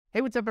Hey,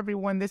 what's up,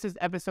 everyone? This is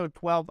episode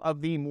 12 of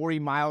the Morey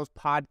Miles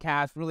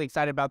podcast. Really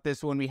excited about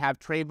this one. We have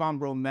Trayvon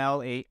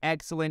Bromell, a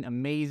excellent,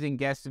 amazing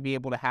guest to be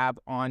able to have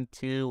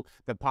onto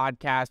the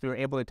podcast. We were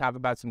able to talk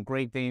about some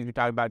great things. We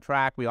talked about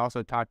track. We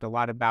also talked a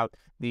lot about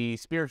the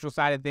spiritual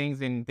side of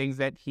things and things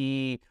that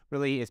he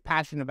really is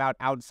passionate about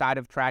outside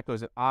of track. It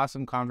was an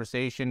awesome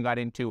conversation. Got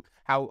into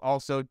how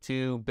also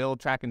to build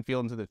track and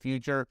field into the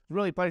future. It's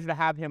really a pleasure to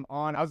have him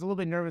on. I was a little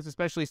bit nervous,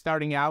 especially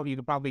starting out. You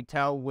could probably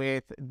tell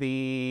with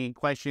the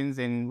questions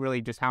and really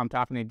just how I'm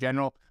talking in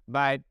general.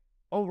 But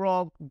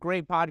overall,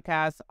 great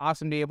podcast.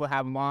 Awesome to be able to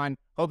have him on.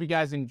 Hope you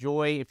guys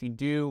enjoy. If you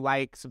do,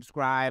 like,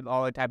 subscribe,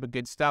 all that type of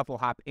good stuff. We'll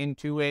hop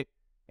into it.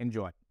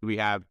 Enjoy. We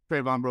have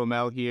Trayvon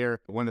Bromell here,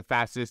 one of the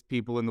fastest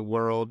people in the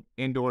world,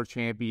 indoor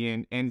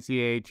champion,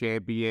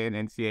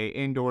 NCAA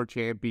indoor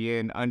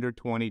champion, under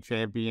 20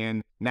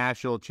 champion,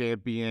 national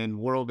champion,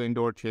 world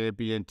indoor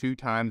champion, 2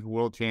 times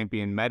world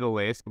champion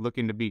medalist,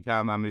 looking to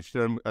become, I'm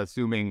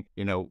assuming,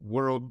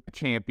 world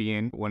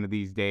champion one of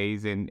these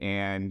days and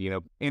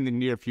in the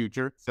near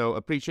future. So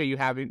appreciate you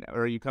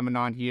coming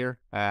on here.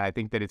 I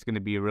think that it's going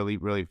to be a really,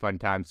 really fun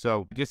time.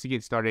 So just to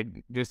get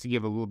started, just to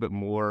give a little bit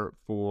more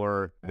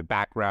for the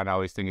background, I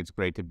always think it's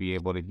great to be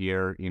able to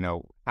hear,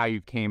 how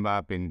you came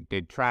up and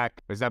did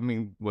track.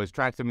 Was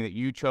track something that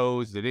you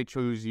chose? Did it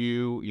choose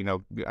you?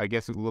 I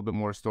guess a little bit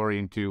more story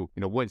into,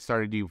 what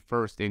started you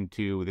first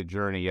into the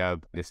journey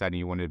of deciding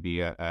you wanted to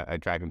be a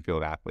track and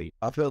field athlete.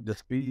 I felt the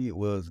speed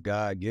was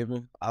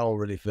God-given. I don't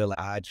really feel like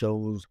I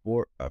chose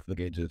sport. I feel like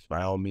it just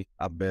found me.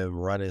 I've been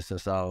running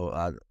since I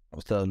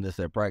was telling this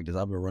at practice.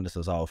 I've been running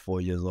since I was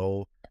 4 years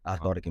old. I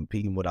started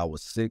competing when I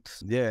was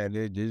 6. Yeah, and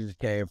it just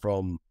came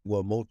from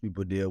what most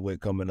people deal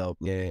with coming up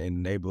in the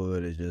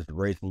neighborhood, is just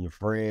racing your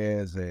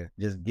friends and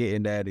just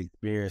getting that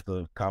experience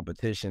of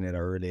competition at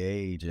an early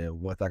age. And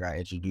once I got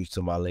introduced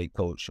to my late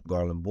coach,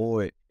 Garland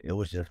Boyd, it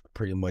was just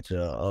pretty much an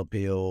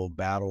uphill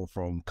battle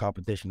from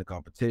competition to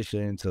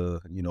competition to,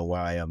 where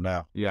I am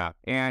now. Yeah.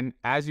 And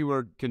as you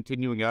were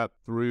continuing up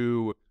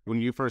through, when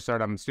you first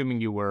started, I'm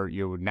assuming you were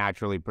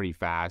naturally pretty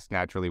fast,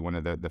 naturally one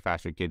of the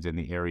faster kids in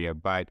the area.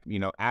 But,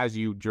 as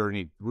you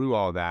journeyed through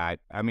all that,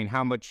 I mean,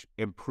 how much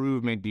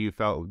improvement do you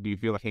feel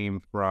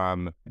came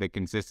from the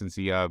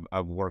consistency of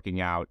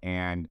working out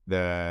and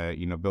the,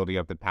 building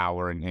up the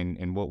power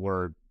and what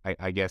were,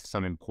 I guess,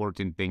 some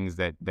important things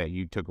that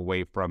you took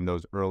away from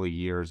those early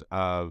years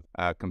of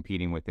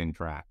competing within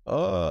track?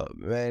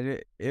 Man,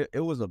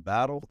 it was a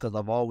battle because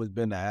I've always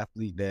been an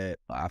athlete that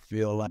I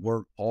feel like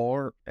worked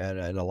hard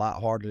and a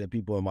lot harder than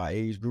people in my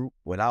age group.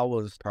 When I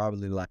was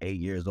probably like 8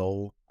 years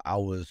old, I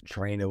was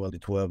training with the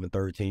 12 and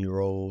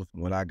 13-year-olds.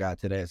 When I got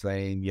to that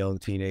same young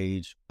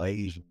teenage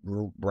age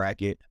group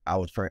bracket, I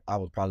was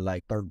probably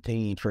like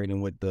 13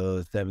 training with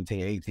the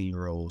 17,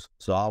 18-year-olds.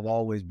 So I've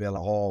always been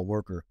a hard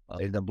worker.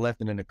 It's a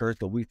blessing and a curse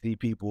because we see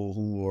people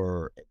who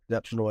are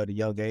exceptional at a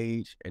young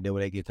age, and then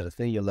when they get to the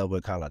senior level,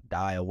 it kind of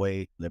die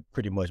away. They're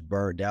pretty much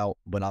burned out.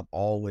 But I've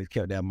always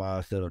kept that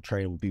mindset of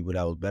training with people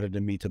that was better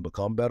than me to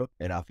become better,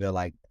 and I feel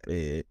like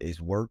it's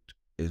worked.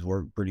 It's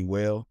worked pretty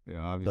well.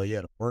 Yeah, so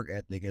yeah, the work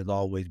ethic has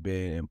always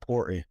been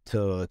important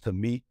to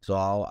me. So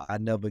I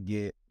never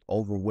get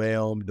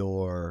overwhelmed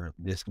or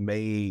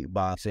dismayed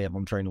by saying if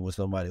I'm training with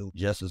somebody who's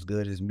just as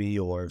good as me,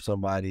 or if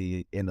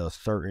somebody in a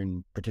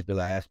certain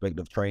particular aspect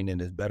of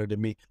training is better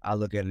than me. I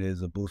look at it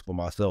as a boost for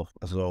myself.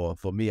 So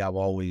for me,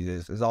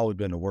 it's always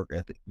been a work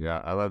ethic.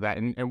 Yeah, I love that.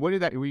 And where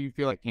do you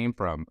feel like came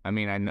from? I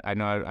mean, I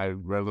know I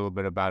read a little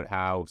bit about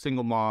how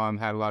single mom,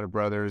 had a lot of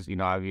brothers.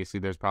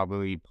 Obviously there's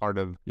probably part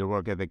of your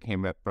work ethic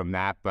came up from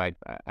that, but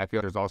I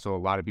feel there's also a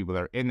lot of people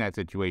that are in that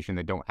situation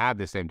that don't have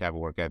the same type of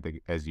work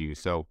ethic as you.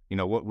 So,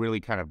 what really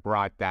kind of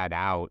brought that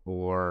out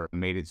or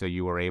made it so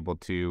you were able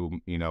to,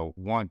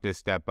 want to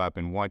step up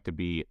and want to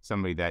be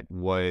somebody that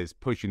was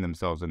pushing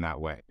themselves in that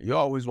way? You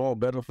always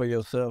want better for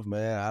yourself,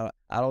 man.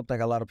 I don't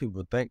think a lot of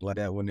people think like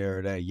that when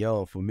they're that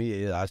young. For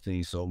me, I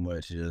seen so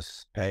much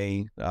just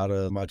pain out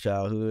of my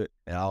childhood,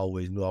 and I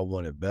always knew I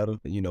wanted better.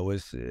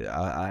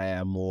 I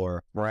had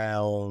more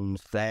brown,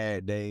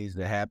 sad days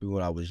than happy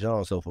when I was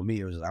young. So for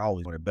me, I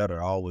always wanted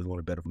better. I always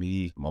wanted better for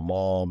me, my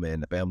mom,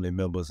 and the family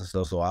members and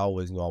stuff. So I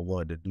always knew I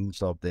wanted to do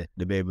something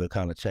to be able to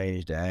kind of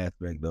change the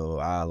aspect of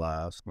our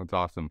lives. That's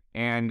awesome.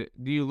 And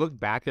do you look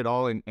back at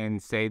all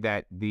and say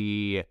that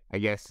the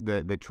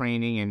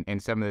training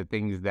and some of the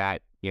things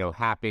that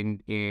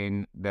happened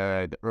in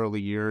the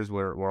early years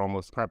were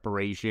almost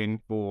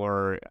preparation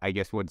for, I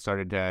guess, what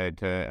started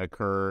to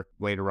occur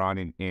later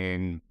on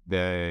in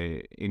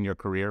your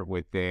career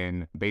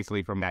within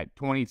basically from that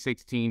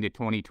 2016 to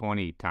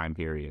 2020 time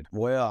period?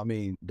 Well, I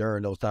mean,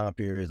 during those time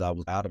periods, I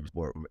was out of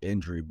sport from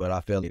injury, but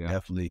I feel it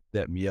definitely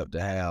set me up to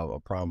have a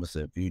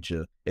promising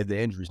future if the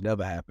injuries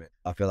never happened.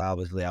 I feel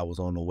obviously I was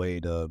on the way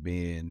to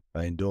being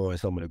and doing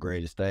some of the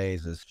greatest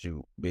things as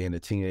being a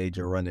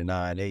teenager running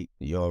 9.8.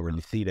 You don't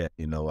really see that,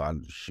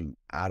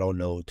 I don't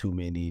know too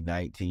many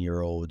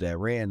 19-year-olds that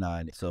ran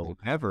 90. So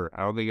Ever.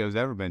 I don't think it was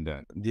ever been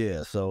done.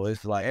 yeah, so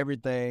it's like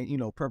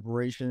everything,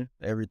 preparation,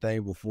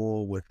 everything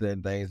before with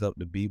setting things up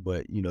to be,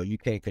 but you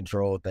can't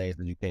control things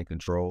that you can't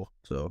control.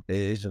 So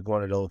it's just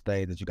one of those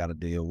things that you got to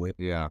deal with.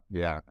 Yeah,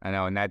 yeah, I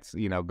know, and that's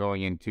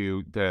going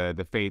into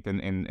the faith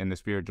and the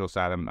spiritual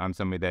side. I'm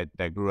somebody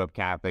that grew up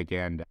Catholic,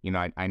 and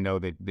I know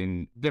that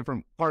in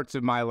different parts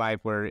of my life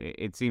where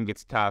it seems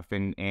it's tough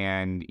and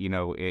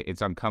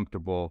it's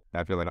uncomfortable.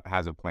 I feel like it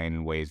has a plan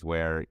in ways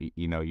where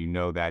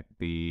that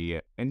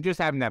and just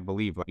having that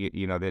belief, like,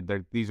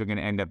 that these are going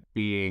to end up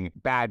being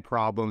bad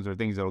problems or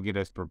things that will get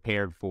us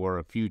prepared for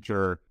a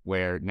future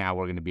where now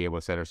we're going to be able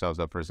to set ourselves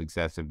up for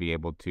success and be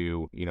able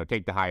to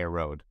take the higher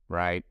road,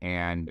 right?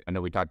 And I know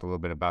we talked a little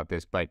bit about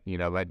this, but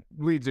that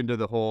leads into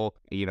the whole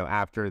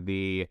after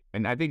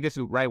and I think this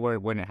is right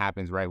when it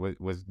happens, right?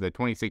 Was the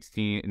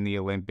 2016 in the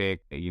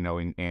Olympic,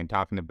 and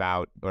talking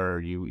about, or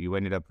you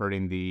ended up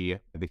hurting the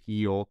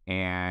heel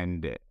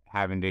and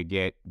having to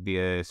get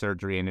the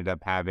surgery, ended up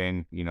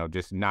having,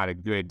 just not a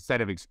good set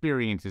of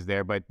experiences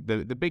there. But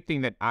the big thing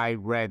that I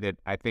read that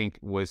I think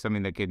was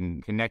something that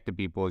can connect to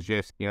people is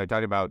just,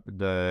 talking about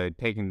the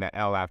taking the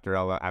L after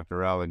L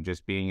after L and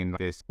just being in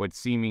this, what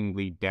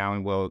seemingly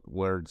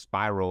downward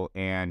spiral.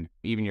 And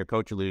even your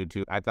coach alluded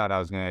to, I thought I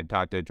was going to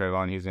talk to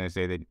Trayvon. He was going to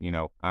say that,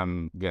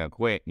 I'm going to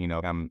quit,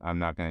 I'm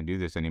not going to do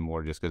this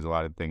anymore just because a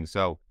lot of things.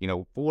 So,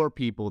 for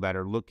people that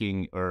are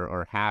looking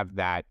or have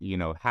that,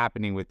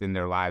 happening within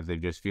their lives, they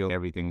just feel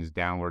everything's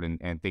downward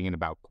and thinking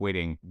about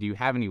quitting. Do you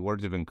have any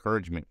words of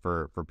encouragement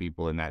for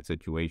people in that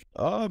situation?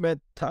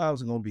 Man,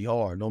 times are gonna be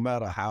hard. No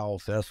matter how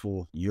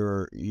successful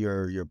you're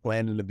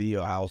planning to be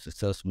or how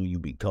successful you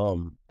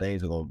become,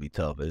 things are gonna be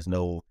tough. It's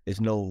no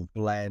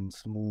flat and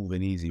smooth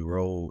and easy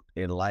road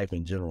in life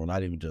in general,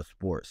 not even just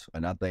sports.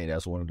 And I think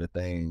that's one of the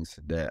things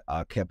that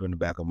I kept in the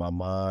back of my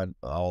mind.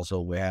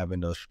 Also, we're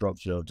having a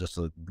structure of just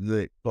a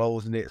good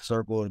close-knit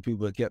circle of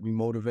people that kept me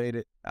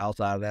motivated.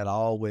 Outside of that, I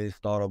always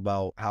thought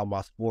about how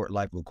my sport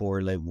life would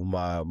correlate with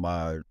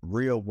my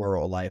real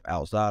world life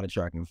outside of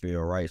track and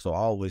field, right? So I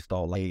always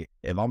thought, like,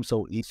 if I'm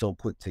so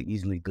quick to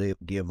easily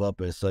give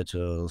up in such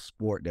a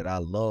sport that I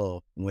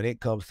love, when it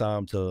comes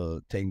time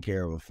to taking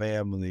care of a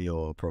family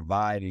or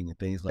providing and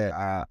things like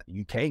that,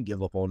 you can't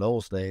give up on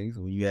those things.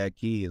 When you have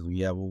kids, when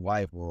you have a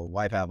wife or a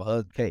wife have a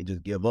husband, you can't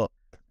just give up.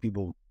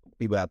 People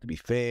have to be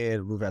fed,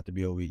 roof have to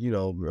be over,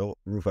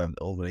 roof have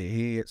to over their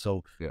head.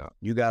 So Yeah.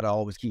 you got to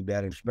always keep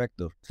that in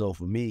perspective. So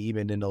for me,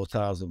 even in those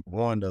times of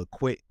wanting to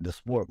quit the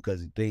sport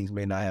because things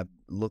may not have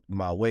looked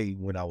my way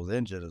when I was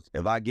injured,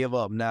 if I give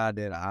up now,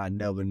 then I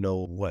never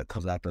know what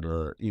comes after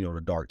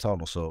the dark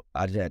tunnel. So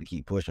I just had to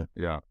keep pushing.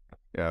 Yeah.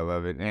 Yeah, I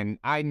love it. And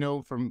I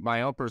know from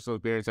my own personal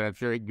experience, and I'm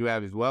sure you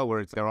have as well,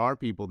 where there are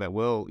people that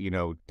will,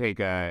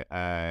 take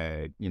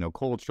a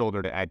cold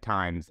shoulder at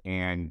times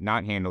and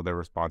not handle their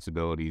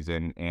responsibilities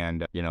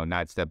and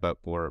not step up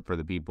for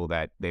the people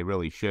that they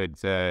really should.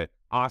 It's a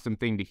awesome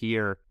thing to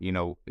hear,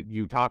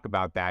 you talk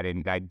about that.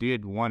 And I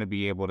did want to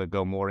be able to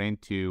go more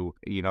into,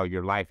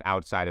 your life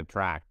outside of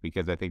track,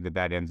 because I think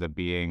that ends up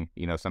being,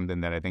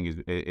 something that I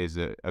think is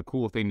a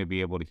cool thing to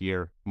be able to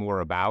hear more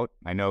about.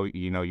 I know,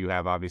 you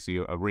have obviously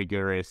a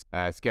rigorous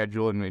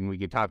schedule, and we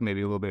could talk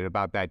maybe a little bit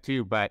about that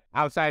too, but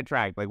outside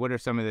track, like, what are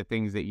some of the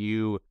things that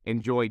you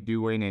enjoy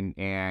doing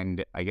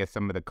and I guess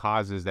some of the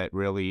causes that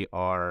really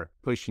are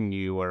pushing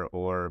you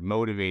or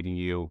motivating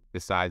you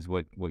besides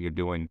what you're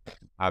doing,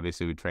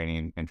 obviously, with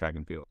training and track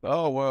and field?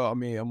 Oh, well, I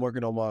mean, I'm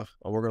working on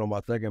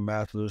my second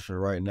master's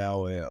right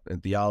now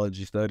in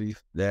theology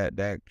studies.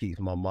 That keeps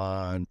my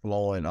mind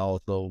flowing.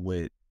 Also,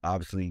 with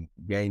obviously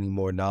gaining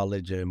more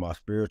knowledge in my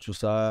spiritual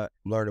side,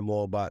 learning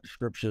more about the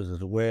scriptures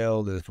as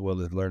well as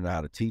learning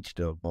how to teach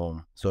them.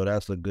 So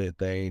that's a good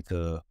thing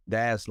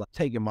that's like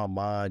taking my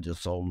mind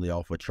just solely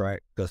off of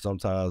track, because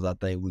sometimes I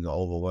think we can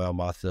overwhelm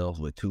ourselves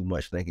with too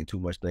much thinking,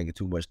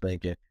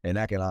 and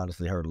that can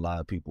honestly hurt a lot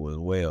of people as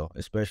well,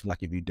 especially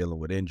like if you're dealing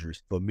with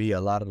injuries. For me,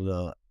 a lot of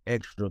the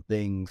extra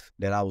things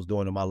that I was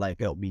doing in my life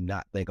helped me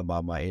not think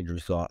about my injury,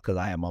 so because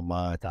I had my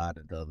mind tied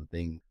into other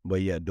things.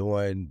 But yeah,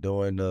 doing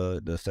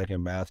the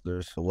second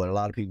masters, what a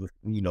lot of people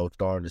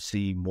starting to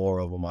see more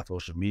of on my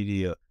social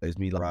media is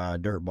me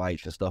riding dirt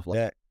bikes and stuff like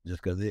that.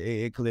 Just because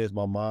it clears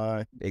my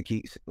mind. It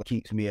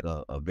keeps me at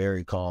a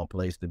very calm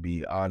place, to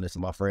be honest.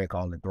 My friend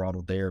called it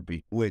throttle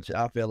therapy, which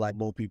I feel like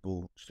more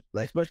people,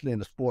 like, especially in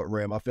the sport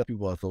realm, I feel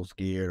people are so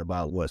scared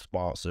about what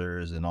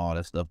sponsors and all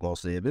that stuff gonna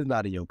say. If it's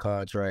not in your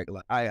contract,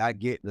 like, I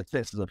get the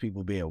senses of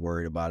people being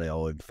worried about it,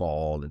 or it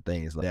fall and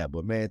things like that.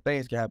 But man,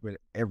 things can happen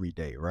every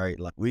day, right?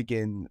 Like, we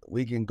can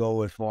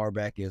go as far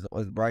back as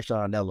Bryce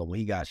Nello when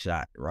he got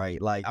shot,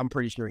 right? Like, I'm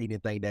pretty sure he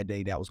didn't think that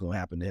day that was gonna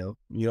happen to him.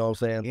 You know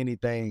what I'm saying?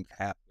 Anything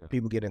happen.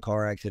 People get get in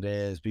car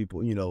accidents,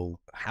 people,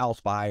 house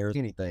fires,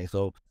 anything.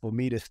 So for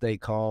me to stay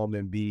calm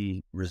and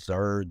be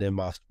reserved in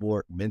my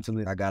sport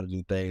mentally, I got to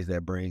do things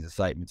that brings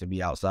excitement to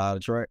me outside the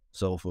track.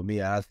 So for me,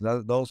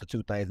 those are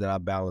two things that I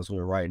balance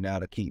with right now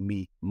to keep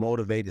me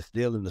motivated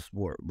still in the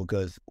sport,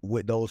 because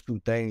with those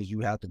two things, you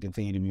have to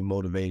continue to be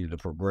motivated to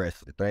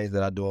progress. The things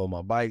that I do on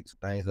my bikes,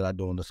 things that I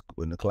do in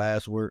the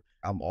classwork,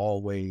 I'm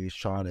always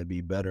trying to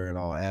be better in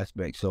all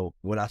aspects. So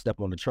when I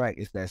step on the track,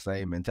 it's that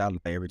same mentality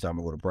every time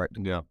I go to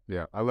practice. Yeah,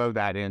 yeah, I love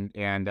that,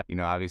 and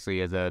obviously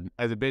as a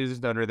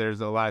business owner,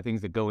 there's a lot of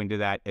things that go into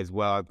that as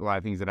well. A lot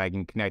of things that I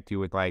can connect to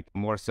with, like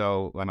more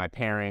so like my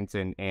parents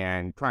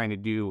and trying to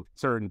do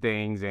certain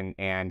things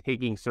and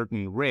taking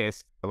certain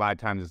risks. A lot of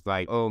times it's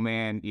like, oh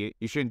man, you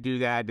shouldn't do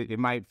that. It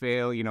might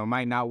fail, it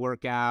might not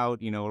work out,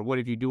 or what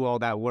if you do all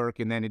that work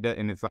and then it does,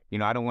 and it's like,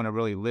 I don't want to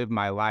really live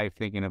my life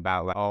thinking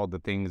about like all the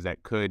things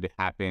that could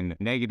happen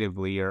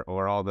negatively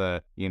or all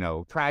the,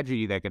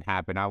 tragedy that could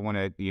happen. I want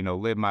to,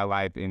 live my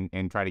life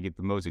and try to get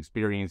the most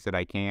experience that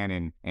I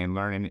can and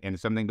learn. And if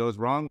something goes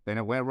wrong, then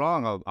it went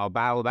wrong. I'll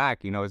battle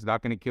back. It's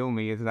not going to kill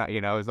me. It's not,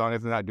 as long as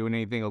it's not doing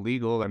anything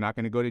illegal, I'm not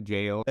going to go to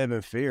jail. Live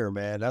in fear,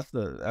 man. That's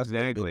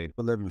Exactly.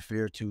 people live in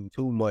fear too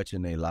much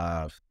in their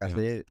lives. I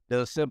said,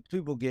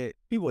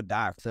 people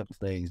die for simple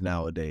things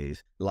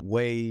nowadays, like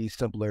way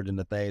simpler than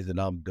the things that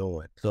I'm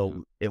doing.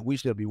 So if we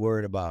should be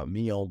worried about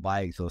me on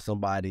bikes or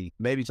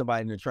maybe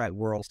somebody in the track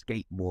world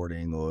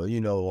skateboarding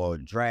or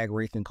drag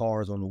racing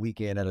cars on the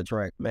weekend at a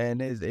track,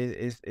 man,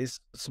 it's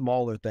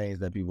smaller things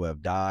that people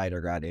have died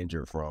or got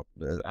injured from.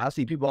 I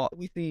see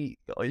we see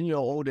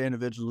older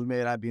individuals who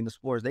may not be in the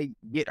sports, they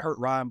get hurt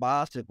riding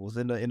bicycles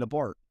in the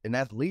park, and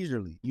that's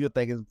leisurely. You would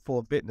think it's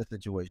for a fitness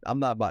situation. I'm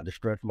not about to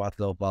stress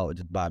myself out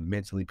just by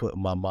mentally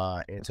putting my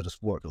mind into the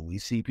sport, because we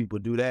see people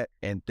do that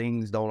and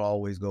things don't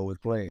always go as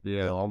planned.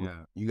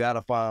 You got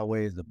to find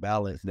ways to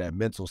balance that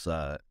mental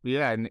side.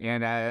 Yeah,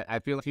 and I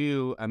feel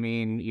too,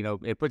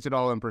 it puts it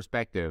all in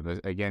perspective.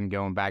 Again,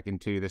 going back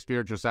into the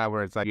spiritual side,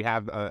 where it's like you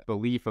have a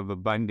belief of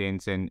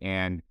abundance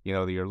and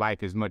your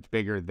life is much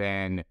bigger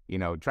than,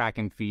 track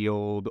and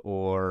field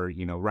or,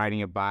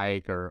 riding a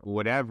bike or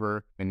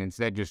whatever. And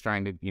instead just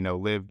trying to,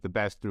 live the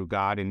best through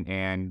God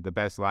and the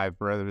best life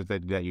for others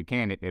that you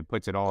can. It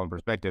puts it all in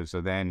perspective.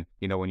 So then,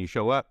 when you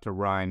show up to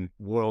run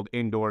World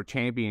Indoor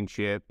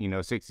Championship,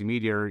 60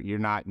 meter, you're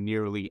not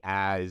nearly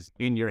as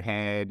in your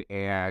head,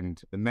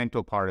 and the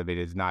mental part of it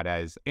is not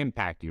as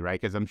impact you, right?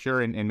 Because I'm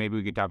sure, and maybe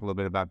we could talk a little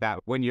bit about that,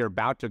 when you're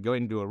about to go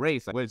into a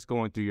race, like, what's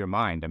going through your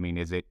mind?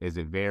 Is it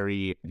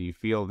do you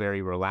feel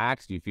very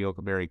relaxed? Do you feel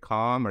very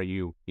calm? Are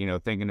you,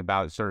 thinking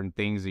about certain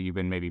things that you've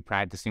been maybe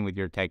practicing with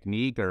your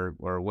technique,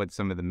 or what's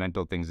some of the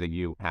mental things that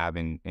you have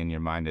in your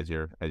mind as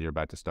you're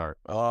about to start?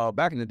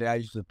 Back in the day, I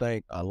used to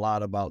think a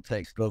lot about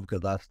tech stuff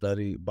because I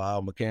studied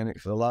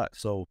biomechanics a lot.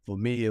 So for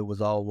me, it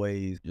was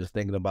always just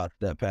thinking about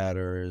step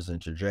patterns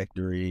and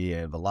trajectory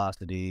and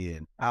velocity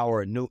and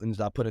power and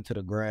newtons I put into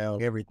the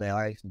ground, everything.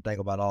 I used to think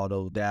about all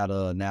those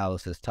data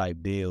analysis type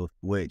deals,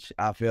 which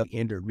I felt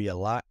hindered me a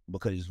lot,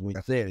 because when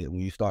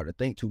you start to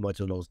think too much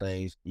of those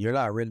things, you're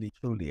not really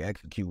truly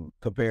executing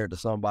compared to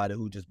somebody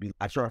who just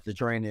I trust the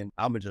training,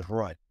 I'm going to just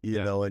run,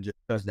 and just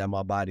trust that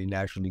my body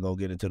naturally going to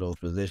get into those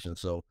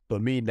positions. So for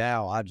me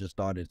now, I just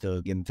started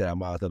to get into that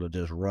mindset of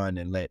just run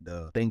and let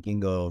the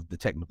thinking of the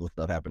technical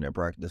stuff happen in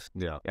practice.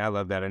 Yeah, I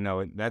love that. I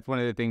know that's one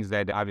of the things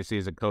that obviously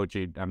as a coach,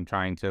 I'm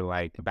trying to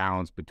like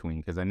balance between,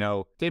 because I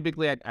know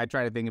typically I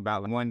try to think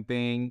about one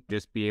thing,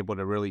 just be able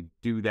to really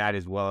do that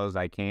as well as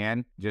I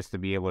can, just to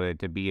be able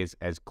to be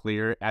as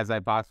clear as I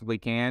possibly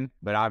can.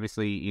 But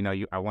obviously,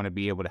 I want to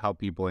be able to help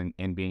people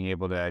in being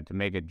able to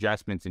make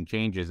adjustments and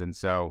changes. And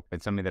so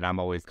it's something that I'm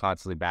always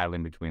constantly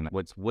battling between,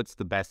 like, what's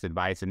the best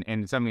advice?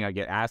 And something I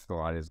get asked a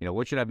lot is,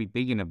 what should I be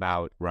thinking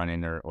about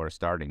running or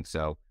starting?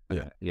 So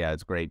yeah,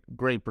 it's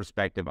great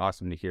perspective.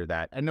 Awesome to hear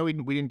that. I know we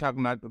didn't talk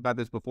about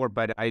this before,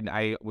 but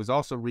I was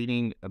also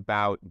reading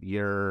about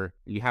you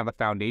have a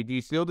foundation. Do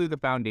you still do the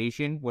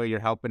foundation where you're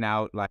helping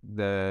out like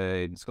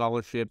the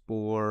scholarship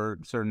for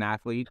certain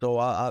athletes?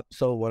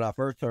 So when I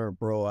first turned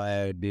pro,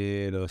 I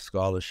did a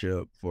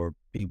scholarship for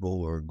people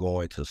who are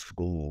going to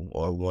school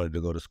or wanted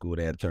to go to school.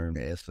 They had to turn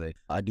their essay.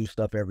 I do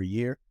stuff every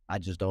year. I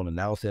just don't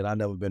announce it. I've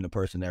never been the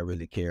person that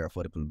really cared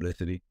for the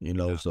publicity,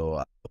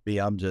 so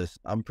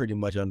I'm pretty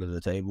much under the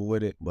table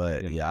with it.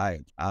 But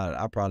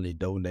I probably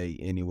donate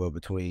anywhere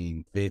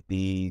between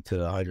 50 to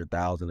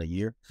 100,000 a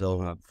year.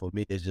 So for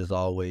me, it's just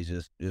always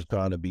just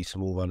trying to be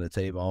smooth on the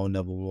table. I don't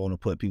never want to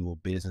put people's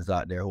business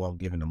out there who I'm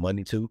giving the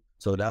money to.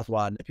 So that's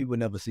why people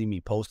never see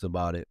me post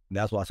about it. And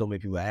that's why so many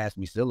people ask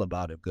me still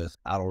about it, because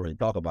I don't really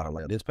talk about it.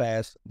 Like this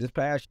past,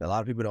 a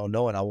lot of people don't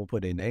know, and I won't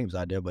put their names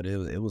out there, but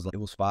it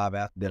was 5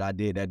 after that I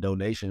did that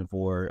donation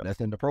for that's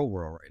in the pro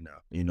world right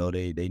now.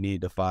 They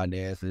need the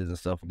finances and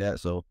stuff like that.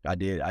 So I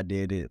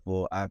did it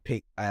for, I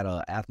had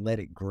an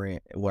athletic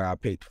grant where I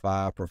picked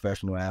 5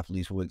 professional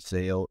athletes who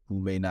excelled, who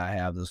may not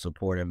have the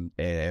support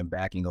and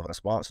backing of a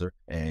sponsor.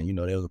 And,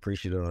 they was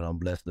appreciative, and I'm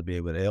blessed to be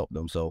able to help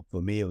them. So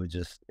for me, it was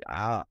just,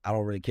 I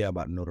don't really care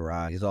about the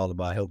notoriety. It's all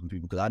about helping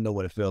people because I know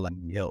what it feels like to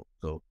need help.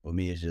 So for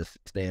me, it's just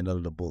staying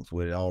under the books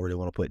with it. I don't really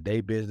want to put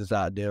their business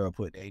out there or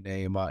put their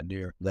name out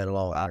there, let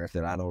alone, like I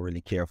said, I don't really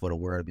care for the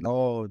word.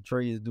 Oh,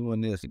 Trey is doing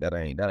this. That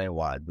ain't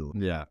why I do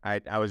it. Yeah.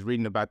 I was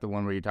reading about the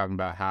one where you're talking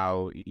about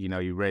how,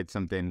 you read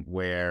something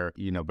where,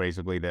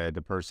 basically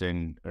the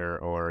person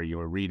or you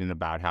were reading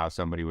about how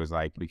somebody was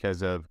like,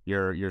 because of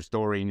your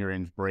story and your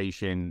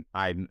inspiration,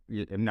 I'm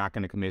not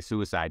going to commit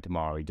suicide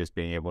tomorrow. Just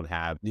being able to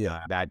have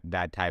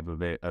that type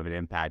of an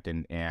impact.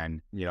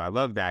 And I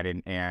love that.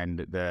 And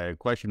the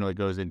question really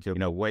goes into,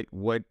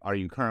 what are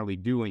you currently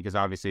doing? Because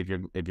obviously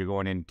if you're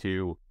going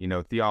into,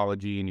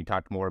 theology and you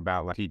talked more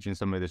about like teaching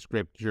some of the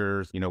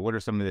scriptures, what are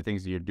some of the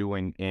things that you're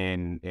doing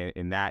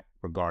in that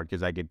regard?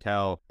 Because I could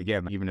tell,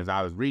 again, even as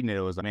I was reading it,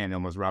 it was like, man, it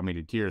almost brought me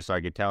to tears. So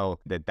I could tell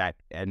that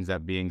ends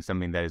up being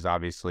something that is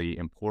obviously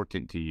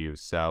important to you.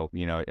 So,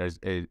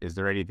 is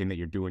there anything that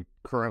you're doing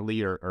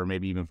currently or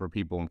maybe even for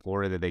people in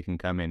Florida that they can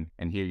come in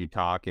and hear you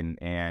talk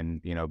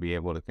and be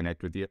able to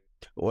connect with you?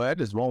 Well, at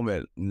this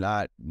moment,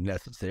 not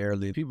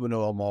necessarily. People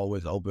know I'm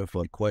always open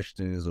for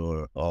questions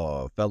or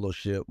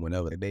fellowship.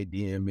 Whenever they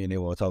DM me and they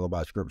want to talk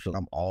about scripture,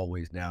 I'm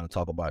always down to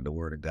talk about the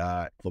word of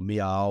God. For me,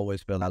 I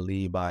always feel I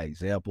lead by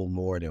example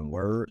more than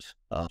words.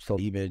 So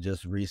even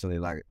just recently,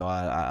 like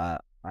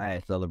I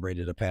had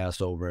celebrated the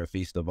Passover and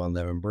Feast of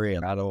Unleavened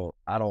Bread. I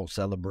don't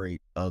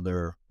celebrate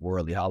other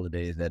worldly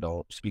holidays that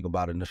don't speak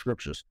about it in the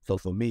scriptures. So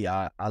for me,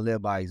 I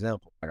live by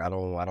example. Like I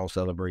don't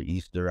celebrate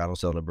Easter. I don't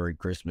celebrate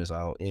Christmas.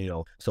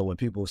 So when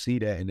people see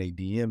that and they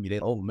DM me, they,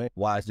 oh man,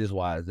 why is this?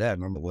 Why is that?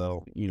 And I'm like,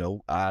 well,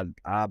 I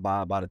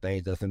abide by the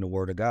things that's in the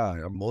word of God.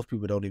 Most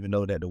people don't even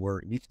know that the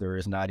word Easter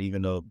is not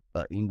even a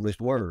English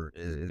word.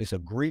 It's a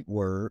Greek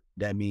word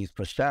that means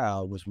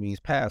Pesach, which means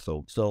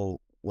Passover. So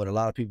what a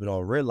lot of people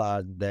don't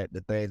realize is that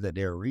the things that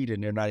they're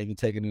reading, they're not even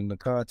taking into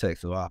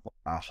context. So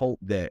I hope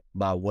that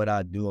by what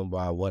I do and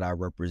by what I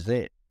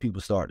represent,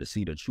 people start to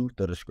see the truth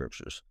of the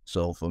scriptures.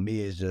 So for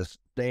me, it's just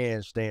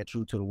staying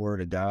true to the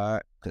word of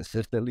God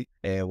consistently.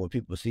 And when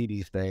people see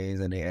these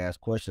things and they ask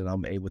questions,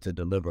 I'm able to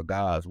deliver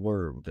God's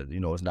word because,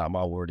 it's not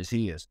my word, it's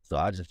his. So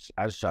I just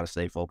try to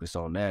stay focused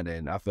on that.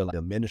 And I feel like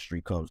the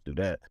ministry comes through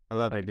that. I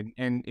love it.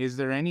 And is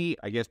there any,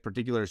 I guess,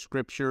 particular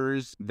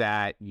scriptures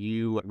that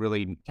you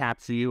really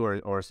capture you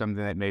or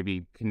something that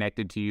maybe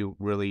connected to you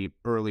really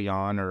early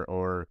on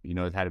or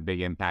has had a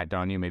big impact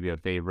on you? Maybe a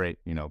favorite,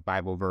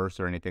 Bible verse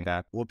or anything like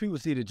that? Well, people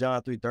see the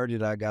John 3:30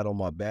 that I got on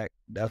my back.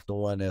 That's the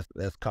one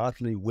that's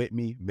constantly with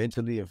me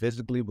mentally and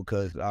physically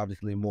because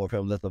obviously more of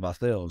him, less of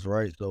ourselves,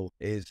 right? So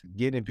it's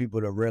getting people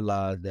to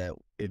realize that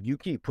if you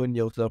keep putting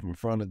yourself in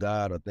front of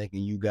God or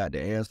thinking you got the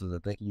answers or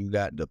thinking you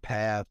got the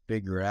path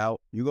figured out,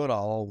 you're going to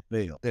all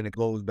fail. Then it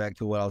goes back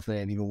to what I was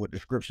saying, even with the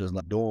scriptures,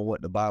 like doing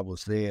what the Bible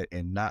said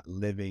and not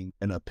living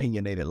an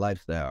opinionated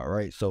lifestyle,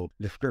 right? So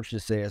the scripture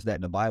says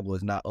that the Bible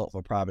is not up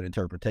for private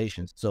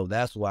interpretations. So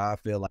that's why I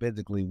feel like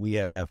physically we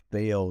have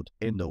failed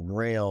in the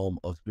realm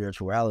of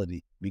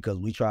spirituality because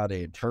we try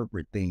to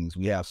interpret things.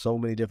 We have so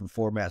many different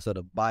formats of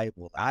the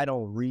Bible. I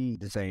don't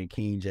read the same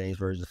King James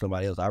version as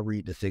somebody else. I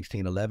read the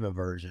 1611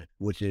 version,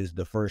 which is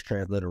the first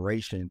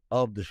transliteration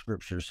of the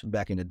scriptures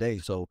back in the day.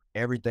 So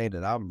everything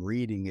that I'm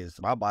reading is,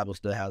 my Bible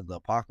still has the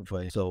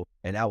Apocrypha.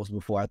 And that was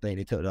before I think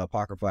they took the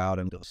Apocrypha out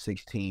in the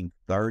 1630s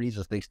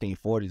or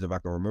 1640s, if I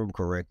can remember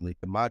correctly.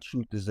 My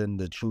truth is in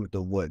the truth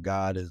of what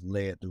God has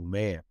led through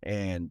man.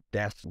 And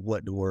that's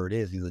what the word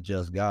is. He's a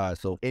just God.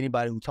 So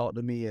anybody who talked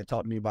to me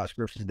about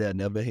scriptures that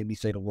never hear me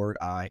say the word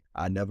I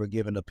never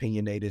give an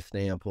opinionated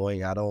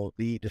standpoint. I don't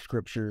lead the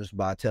scriptures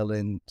by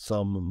telling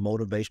some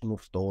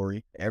motivational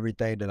story.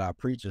 Everything that I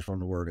preach is from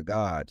the word of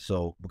God.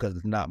 So because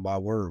it's not my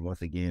word,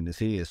 once again, it's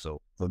his.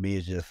 So for me,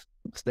 it's just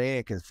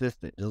staying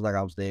consistent, just like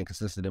I'm staying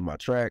consistent in my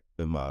track,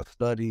 in my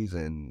studies,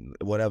 and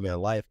whatever in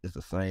life. It's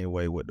the same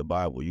way with the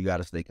Bible. You got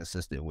to stay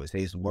consistent with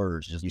his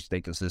words. Just you stay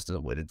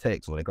consistent with the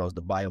text. When it comes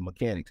to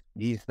biomechanics,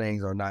 these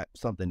things are not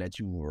something that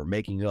you were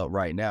making up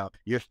right now.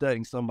 You're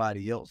studying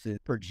somebody else's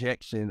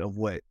projection of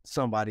what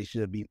somebody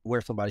should be, where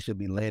somebody should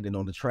be landing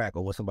on the track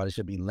or what somebody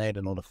should be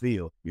landing on the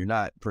field. You're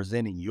not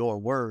presenting your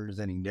words,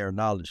 presenting their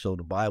knowledge. So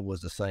the Bible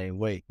is the same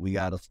way. We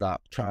got to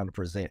stop trying to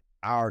present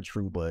our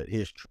truth, but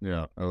his truth.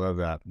 Yeah, I love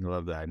that.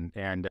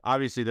 And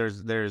obviously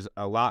there's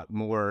a lot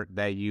more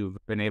that you've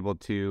been able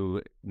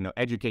to,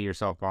 educate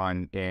yourself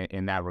on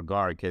in that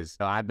regard. Because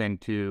I've been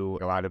to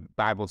a lot of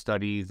Bible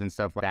studies and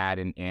stuff like that.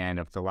 And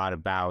it's a lot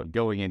about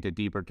going into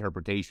deeper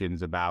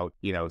interpretations about,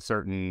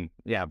 certain,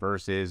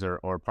 verses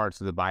or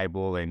parts of the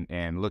Bible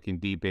and looking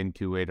deep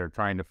into it or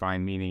trying to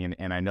find meaning.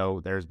 And I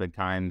know there's been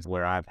times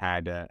where I've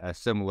had a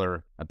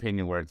similar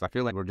opinion where I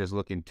feel like we're just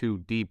looking too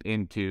deep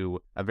into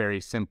a very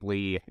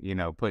simply,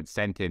 put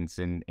sentence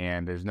and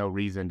there's no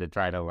reason to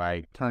try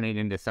to turn it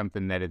into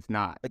something that it's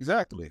not.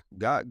 Exactly.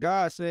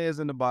 God says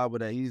in the Bible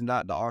that he's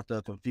not the author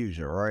of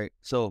confusion, right?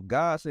 So if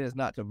God says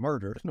not to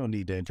murder, there's no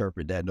need to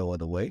interpret that no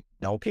other way.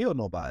 Don't kill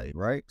nobody,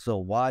 right? So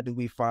why do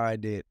we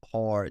find it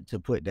hard to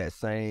put that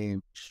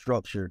same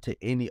structure to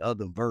any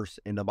other verse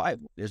in the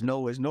Bible? There's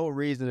no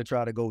reason to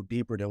try to go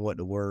deeper than what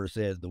the word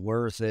says. The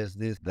word says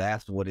this,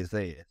 that's what it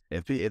says.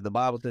 If the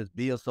Bible says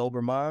be a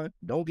sober mind,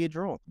 don't get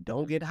drunk,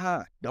 don't get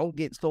high, don't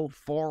get so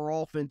far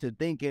off into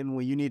thinking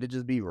when you need to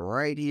just be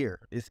right here.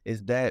 It's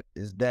that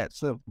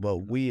simple. But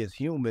we as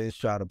humans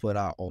try to put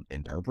our own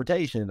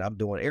interpretation, I'm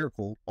doing air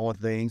quotes, on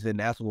things, and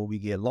that's where we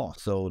get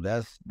lost. So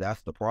that's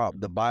the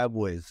problem. The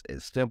Bible is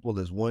as simple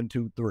as 1,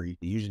 2, 3.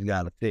 You just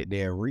gotta sit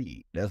there and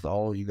read. That's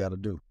all you gotta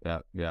do.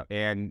 Yeah.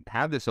 And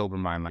have the sober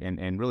mind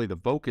and really the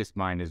focused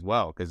mind as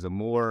well. Because the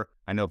more,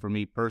 I know for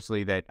me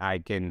personally, that I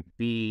can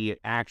be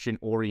action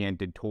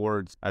oriented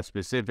towards a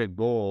specific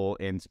goal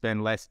and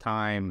spend less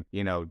time,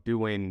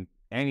 doing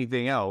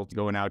anything else,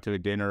 going out to a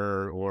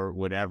dinner or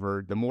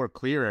whatever, the more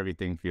clear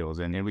everything feels.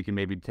 And we can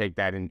maybe take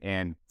that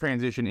and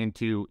transition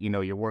into,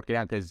 you're working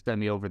out, because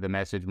send me over the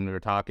message when we were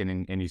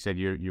talking and you said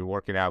you're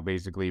working out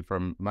basically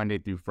from Monday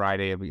through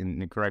Friday,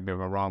 and correct me if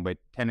I'm wrong, but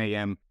 10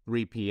 a.m.,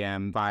 3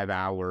 p.m., 5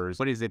 hours.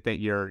 What is it that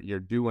you're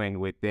doing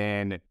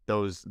within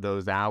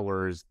those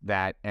hours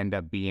that end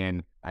up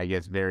being, I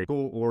guess, very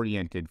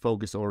goal-oriented,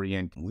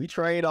 focus-oriented? We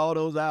train all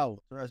those hours.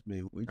 Trust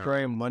me. We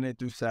train Monday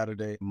through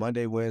Saturday.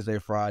 Monday, Wednesday,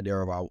 Friday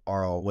are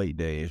our weight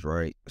days,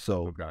 right?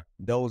 So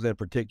those in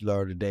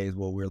particular are the days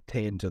where we're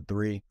 10 to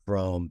 3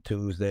 from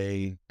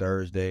Tuesday,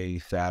 Thursday,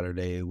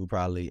 Saturday. We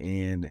probably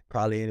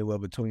anywhere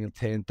between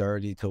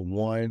 10:30 to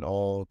 1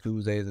 on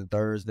Tuesdays and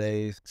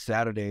Thursdays.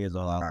 Saturday is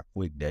our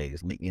quick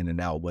days, in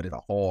and out, but it's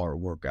a hard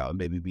workout.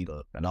 Maybe be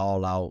an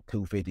all-out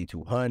 250,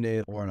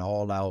 200 or an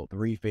all-out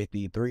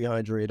 350,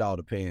 300. It all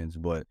depends.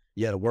 But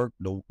yeah, the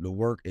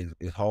work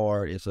is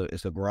hard. It's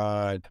a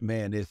grind,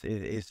 man.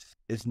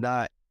 It's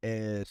not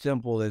as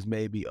simple as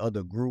maybe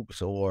other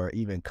groups or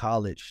even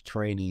college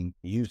training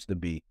used to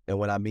be. And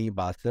what I mean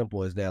by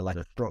simple is that, like,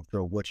 the structure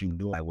of what you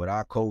do. Like with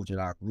our coach and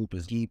our group,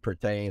 he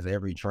pertains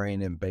every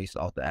training based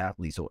off the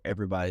athlete. So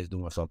everybody's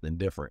doing something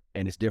different,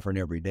 and it's different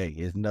every day.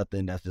 It's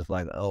nothing that's just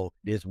like, oh,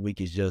 this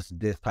week is just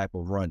this type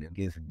of running.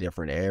 It's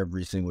different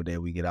every single day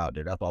we get out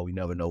there. That's why we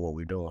never know what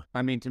we're doing.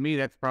 I mean, to me,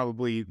 that's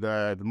probably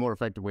the more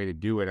effective way to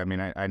do it. I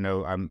mean, I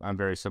know I'm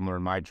very similar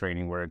in my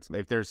training, where it's,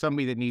 if there's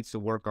somebody that needs to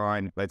work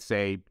on, let's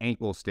say,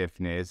 ankle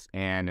stiffness,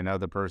 and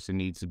another person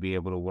needs to be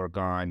able to work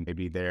on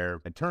maybe their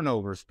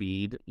turnover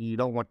speed, you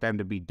don't want them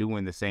to be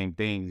doing the same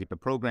things. The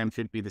program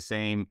should be the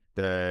same.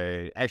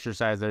 The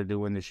exercise they're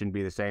doing, this shouldn't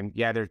be the same.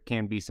 Yeah, there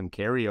can be some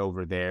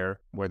carryover there,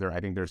 I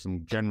think there's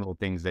some general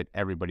things that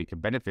everybody can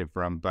benefit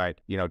from.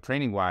 But,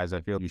 training wise,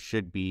 I feel you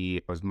should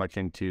be as much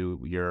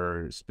into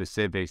your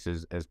specifics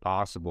as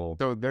possible.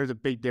 So there's a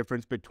big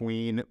difference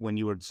between when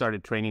you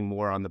started training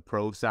more on the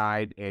pro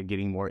side and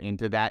getting more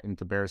into that in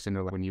comparison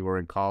to when you were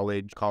in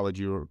college.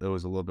 It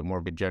was a little bit more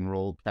of a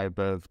general type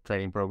of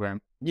training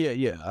program.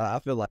 Yeah. I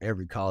feel like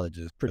every college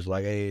is pretty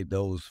like, hey,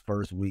 those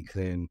first weeks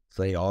in,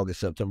 say, August,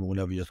 September,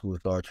 whenever your school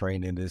start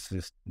training, this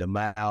is the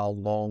mile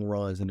long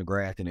runs in the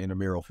grass and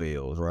intramural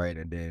fields, right?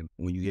 And then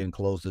when you getting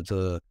closer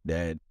to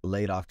that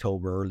late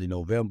October, early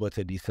November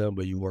to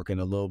December, you working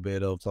a little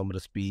bit of some of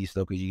the speed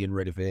stuff because you're getting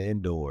ready for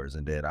indoors.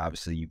 And then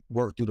obviously you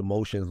work through the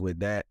motions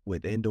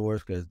with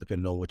indoors, because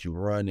depending on what you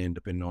run and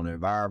depending on the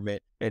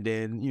environment. And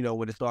then,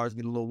 when it starts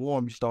getting a little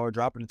warm, you start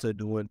dropping into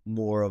doing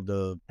more of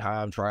the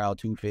time trial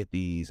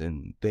 250s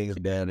and things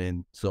like that,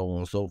 and so on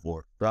and so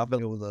forth. So I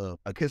felt it was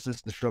a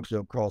consistent structure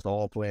across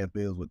all playing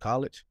fields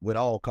with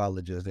all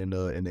colleges in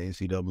the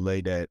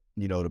NCAA that,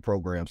 the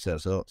program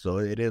sets up. So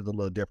it is a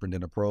little different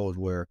than the pros,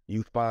 where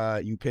you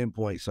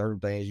pinpoint certain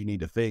things you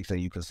need to fix,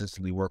 and you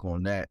consistently work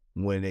on that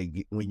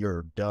when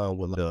you're done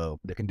with the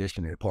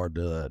conditioning part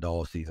of the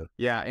all season.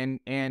 Yeah,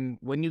 and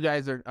when you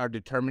guys are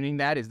determining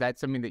that, is that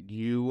something that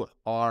you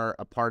are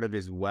a part of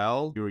as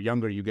well? You were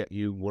younger,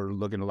 you were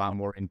looking a lot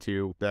more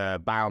into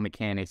the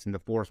biomechanics and the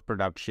force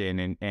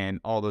production and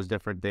all those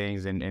different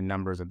things and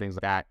numbers and things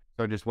like that.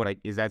 So just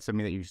is that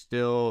something that you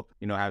still,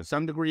 have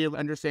some degree of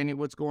understanding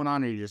what's going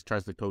on, or you just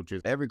trust the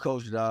coaches? Every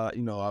coach that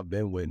I've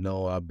been with,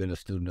 I've been a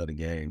student of the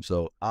game.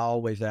 So I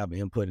always have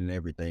input in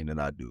everything that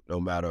I do, no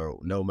matter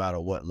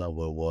what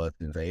level it was,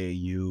 from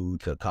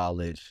AAU to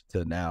college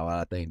to now.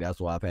 I think that's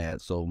why I've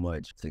had so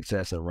much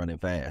success in running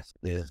fast.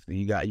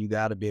 You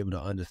got to be able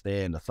to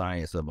understand the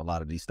science of a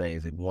lot of these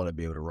things if you want to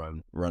be able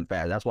to run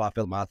fast. That's why I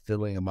feel my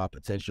ceiling and my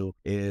potential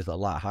is a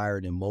lot higher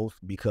than most,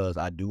 because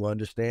I do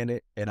understand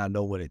it and I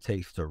know what it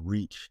takes to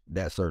reach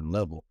that certain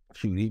level.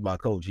 Shoot, he's my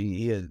coach.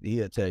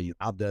 He'll tell you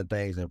I've done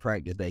things in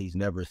practice that he's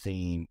never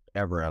seen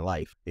ever in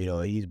life.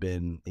 He's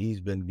been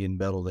getting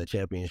medals at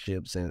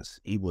championships since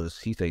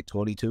he say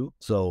 22.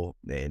 So,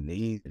 and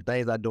the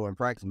things I do in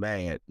practice,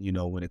 man,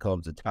 when it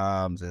comes to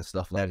times and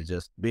stuff like that, is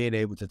just being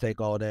able to take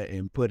all that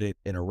and put it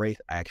in a race,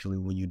 actually,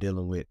 when you're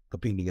dealing with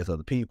competing against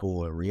other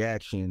people and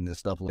reaction and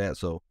stuff like that.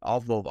 So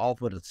off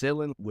of the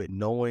ceiling, with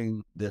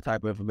knowing the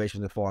type of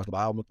information as far as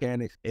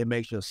biomechanics, it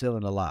makes your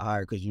ceiling a lot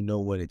higher, because you know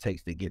what it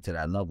takes to get to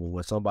that level.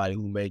 When somebody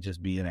somebody who may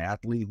just be an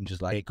athlete who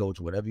just like, hey coach,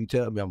 whatever you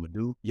tell me I'm gonna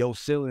do. Your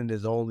ceiling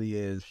is only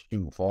as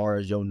far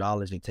as your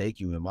knowledge can take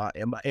you. In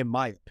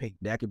my opinion,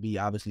 that could be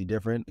obviously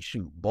different.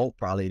 Both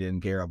probably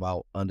didn't care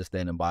about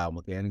understanding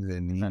biomechanics,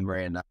 and he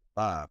ran 9 to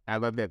 5. I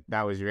love that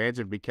that was your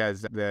answer,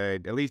 because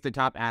at least the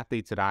top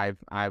athletes that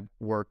I've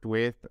worked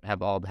with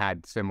have all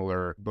had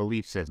similar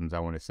belief systems. I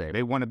want to say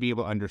they want to be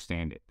able to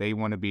understand it. They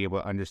want to be able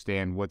to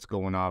understand what's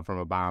going on from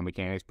a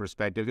biomechanics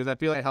perspective, because I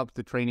feel it helps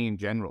the training in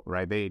general,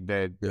 right?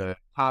 The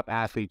top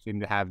athletes seem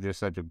to have just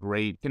such a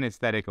great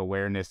kinesthetic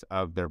awareness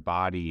of their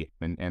body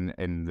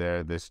and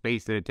the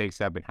space that it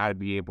takes up and how to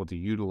be able to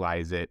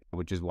utilize it,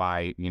 which is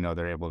why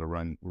they're able to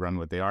run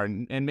what they are.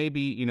 And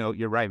maybe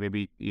you're right.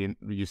 Maybe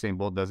Usain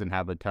Bolt doesn't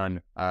have a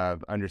ton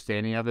of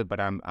understanding of it, but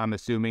I'm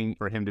assuming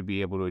for him to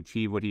be able to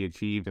achieve what he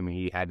achieved, I mean,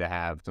 he had to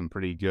have some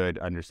pretty good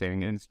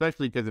understanding, and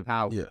especially because of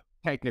how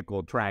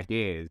technical track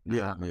is.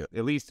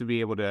 At least to be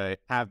able to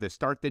have the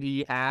start that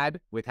he had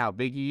with how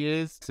big he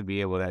is, to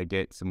be able to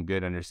get some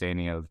good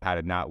understanding of how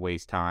to not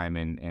waste time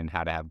and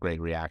how to have great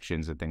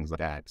reactions and things like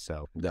that.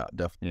 So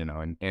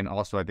definitely. And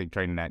also I think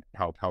training that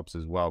helps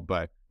as well.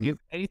 But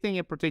anything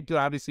in particular,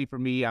 obviously for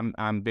me,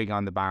 I'm big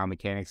on the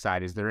biomechanics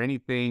side. Is there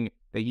anything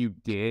that you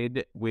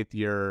did with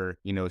your,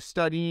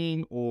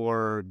 studying,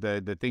 or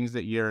the things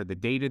that the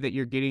data that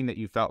you're getting that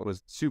you felt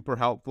was super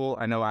helpful?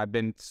 I know I've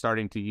been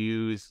starting to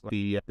use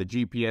the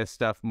GPS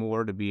stuff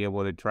more to be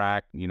able to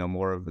track,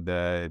 more of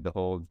the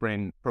whole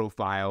sprint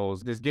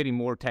profiles, just getting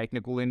more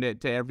technical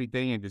into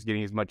everything and just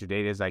getting as much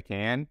data as I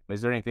can.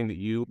 Is there anything that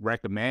you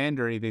recommend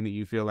or anything that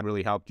you feel like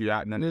really helped you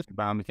out in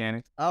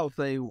biomechanics? I would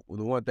say the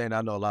one thing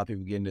I know a lot of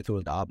people getting into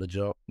is the optic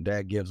jump.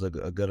 That gives a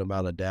good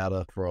amount of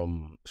data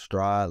from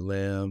stride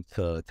length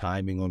to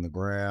timing on the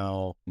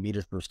ground,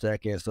 meters per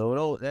second.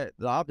 So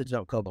the optic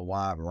jump covers a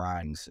wide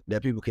variety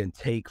that people can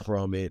take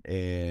from it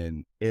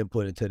and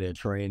input into their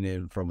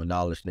training from a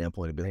knowledge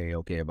standpoint. But hey,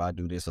 okay, if I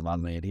do this, if I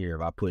land here,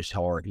 if I push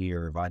hard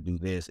here, if I do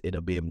this,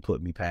 it'll be able to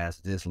put me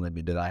past this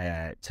limit that I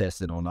had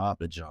tested on the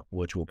optic jump,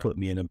 which will put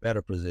me in a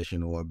better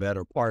position or a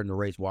better part in the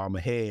race while I'm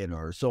ahead,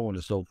 or so on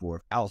and so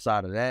forth.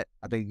 Outside of that,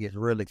 I think it gets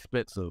real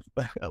expensive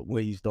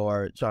when you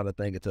start trying to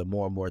think into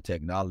more and more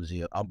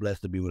technology. I'm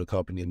blessed to be with a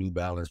company, New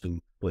Balance, who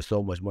put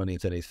so much money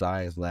into their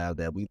science lab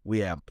that we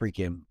have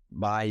freaking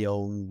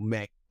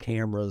biomech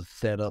cameras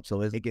set up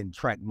so it can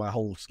track my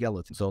whole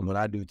skeleton. So when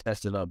I do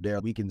testing up there,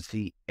 we can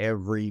see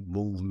every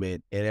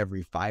movement and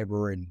every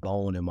fiber and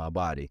bone in my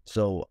body.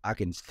 So I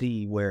can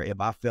see where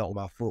if I felt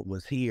my foot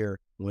was here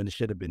when it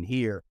should have been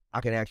here, I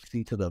can actually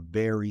see to the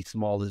very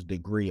smallest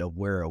degree of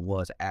where it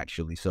was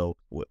actually. So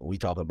we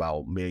talk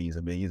about millions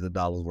and millions of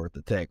dollars worth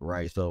of tech,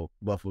 right? So,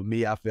 but for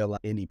me, I feel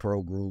like any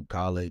pro group,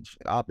 college,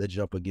 optic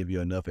jump will give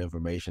you enough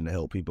information to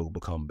help people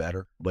become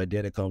better. But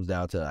then it comes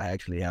down to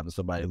actually having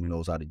somebody who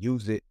knows how to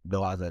use it,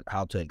 knows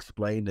how to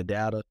explain the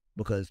data.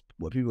 Because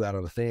what people got to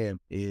understand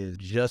is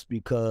just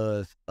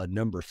because a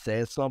number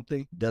says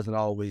something doesn't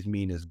always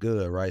mean it's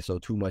good, right? So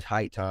too much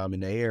height time in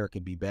the air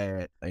can be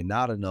bad, and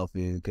not enough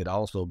it could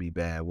also be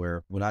bad.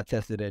 Where when I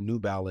tested at New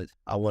Balance,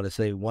 I want to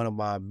say one of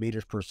my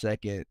meters per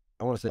second,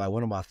 I want to say like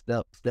one of my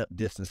step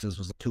distances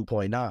was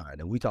 2.9,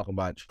 and we talking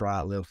about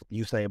stride length,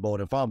 Usain Bolt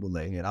and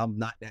Fambule, and I'm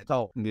not that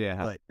tall.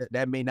 Yeah, but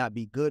that may not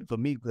be good for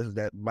me because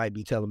that might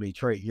be telling me,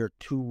 Trey, you're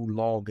too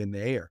long in the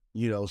air,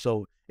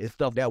 so it's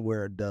stuff that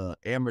where the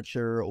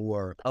amateur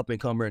or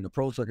up-and-comer in the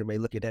pro circuit may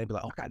look at that and be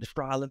like, oh, I got the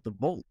stride length of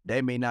Bolt.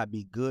 They may not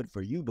be good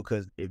for you,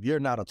 because if you're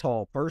not a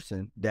tall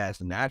person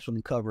that's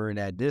naturally covering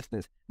that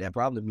distance, that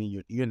probably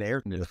means you're in the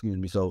air, excuse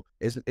me. So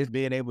it's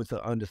being able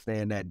to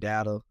understand that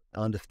data,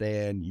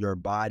 understand your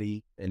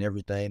body and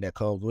everything that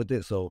comes with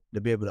it, so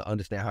to be able to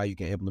understand how you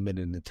can implement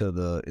it into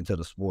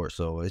the sport.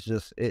 So it's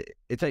just it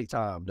takes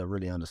time to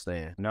really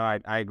understand. No,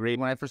 I agree.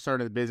 When I first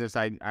started the business,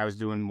 I was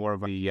doing more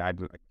of a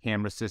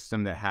camera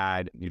system that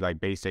had like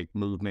basic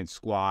movement,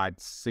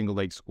 squats, single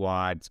leg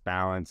squats,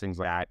 balance, things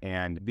like that.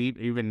 And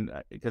even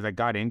because I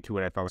got into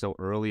it, I felt so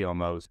early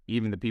almost,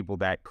 even the people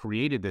that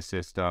created the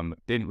system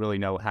didn't really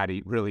know how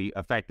to really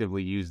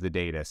effectively use the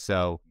data.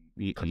 So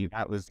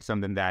that was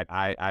something that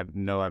I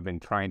know I've been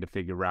trying to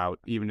figure out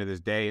even to this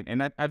day.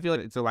 And I feel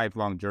like it's a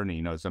lifelong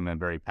journey, something I'm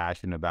very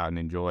passionate about and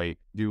enjoy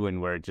doing,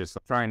 where it's just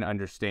trying to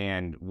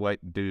understand what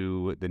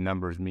do the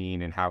numbers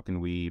mean and how can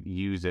we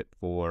use it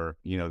for,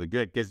 the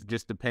good. Because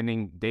just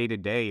depending day to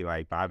day,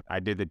 like I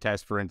did the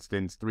test, for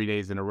instance, 3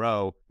 days in a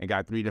row and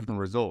got 3 different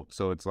results.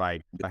 So it's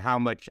like how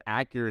much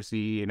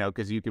accuracy,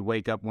 because you could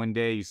wake up one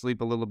day, you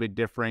sleep a little bit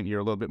different, you're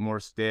a little bit more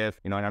stiff,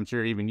 and I'm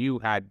sure even you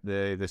had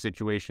the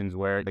situations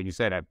where, like you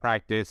said, at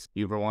practice,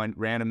 you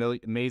ran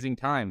amazing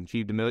time,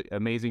 achieved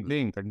amazing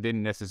things, and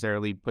didn't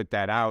necessarily put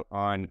that out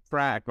on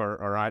track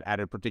or at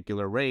a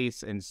particular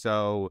race. And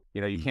so,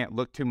 you can't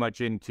look too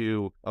much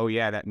into, oh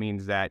yeah, that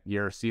means that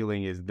your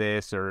ceiling is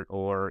this,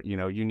 or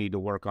you need to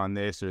work on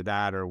this or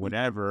that or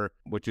whatever,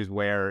 which is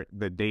where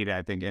the data,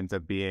 I think, ends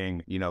up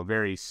being,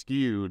 very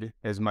skewed,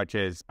 as much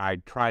as I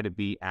try to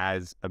be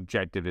as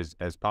objective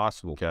as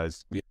possible,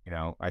 because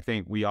I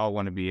think we all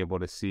want to be able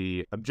to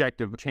see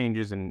objective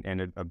changes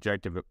and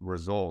objective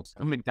results.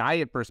 From a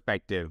diet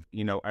perspective,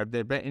 have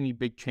there been any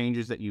big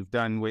changes that you've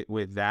done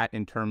with that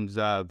in terms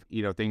of,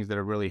 things that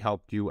have really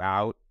helped you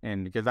out?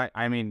 And because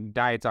I mean,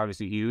 diet's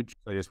obviously huge.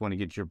 So I just want to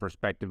get your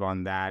perspective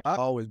on that. I've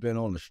always been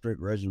on a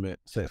strict regimen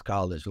since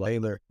college.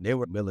 They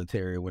were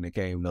military when it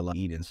came to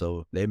eating.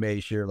 So they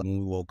made sure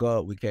when we woke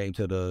up, we came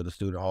to the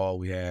student hall.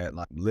 We had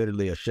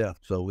literally a chef.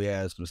 So we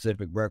had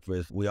specific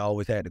breakfast. We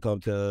always had to come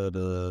to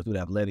the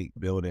student athletic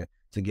building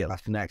to get our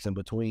snacks in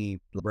between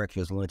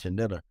breakfast, lunch, and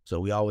dinner. So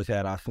we always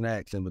had our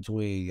snacks in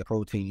between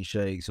protein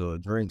shakes or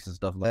drinks and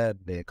stuff like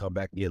that. Then come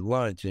back and get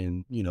lunch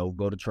and,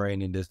 go to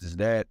training, this,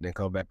 that. Then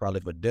come back probably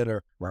for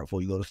dinner right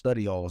before you go to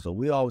study hall. So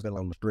we always been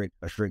on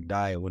a strict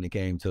diet when it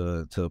came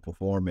to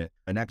performing.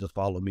 And that just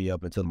followed me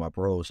up until my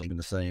pros. So in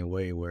the same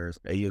way, whereas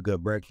I eat a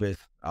good breakfast,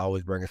 I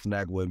always bring a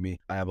snack with me.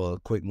 I have a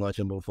quick lunch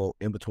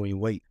in between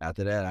weight.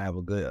 After that, I have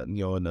a good,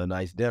 and a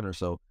nice dinner.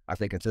 So I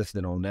stay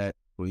consistent on that.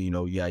 Well,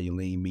 you got your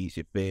lean meats,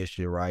 your fish,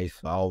 your rice.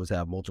 I always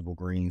have multiple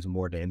greens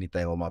more than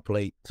anything on my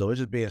plate. So it's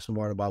just being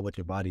smart about what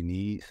your body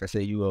needs. I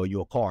say you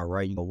a car,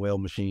 right? You a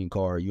well-machined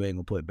car. You ain't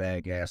gonna put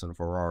bad gas in a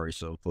Ferrari.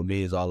 So for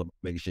me, it's all about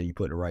making sure you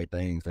put the right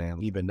things.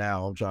 And even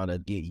now, I'm trying to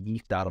get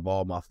yeast out of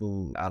all my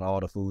food, out of all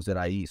the foods that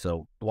I eat.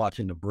 So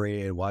watching the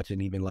bread, watching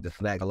even the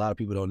snacks. A lot of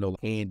people don't know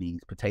candies,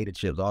 potato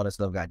chips, all that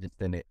stuff got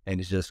just in it, and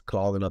it's just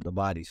clogging up the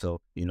body.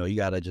 So you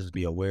gotta just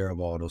be aware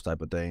of all those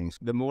type of things.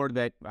 The more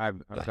that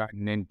I've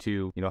gotten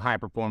into high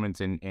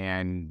performance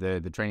and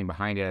the training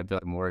behind it, I feel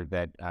like more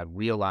that I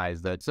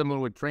realized that similar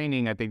with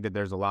training, I think that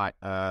there's a lot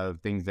of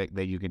things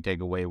that you can take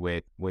away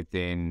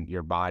within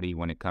your body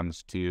when it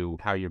comes to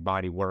how your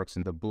body works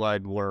and the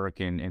blood work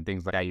and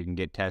things like that. You can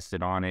get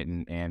tested on it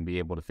and be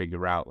able to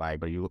figure out,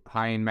 like, are you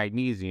high in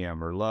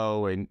magnesium or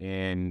low in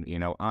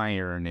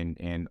iron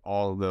and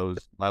all of those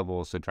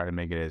levels to try to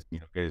make it as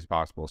good as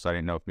possible. So I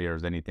didn't know if there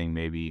was anything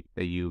maybe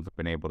that you've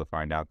been able to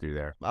find out through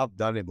there. I've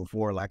done it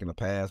before, like in the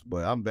past,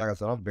 but I'm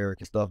very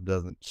stuff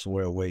doesn't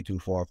swear way too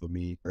far for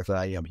me. Like I said,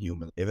 I am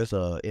human. If it's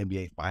a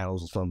NBA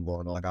finals or something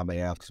going on, like I may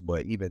ask,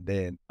 but even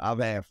then, I've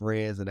had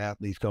friends and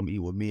athletes come eat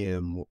with me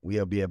and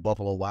we'll be at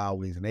Buffalo Wild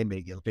Wings and they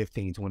may get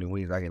 15, 20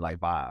 wings. I get like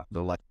 5.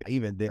 So like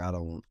even then,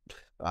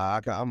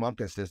 I'm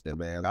consistent,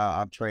 man.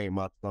 I've trained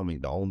my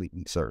stomach to only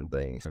eat certain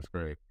things. That's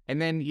great.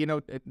 And then,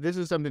 this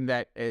is something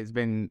that has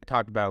been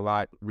talked about a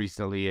lot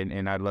recently,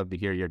 and I'd love to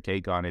hear your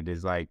take on it,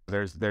 is like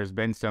there's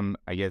been some,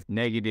 I guess,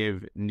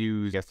 negative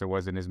news. I guess there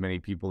wasn't as many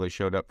people that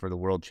showed up for the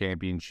world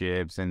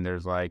championships, and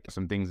there's like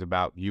some things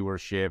about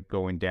viewership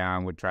going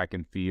down with track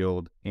and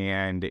field.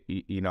 And,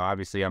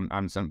 obviously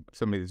I'm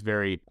somebody that's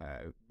very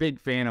big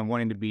fan of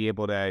wanting to be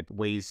able to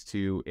ways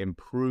to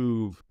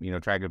improve,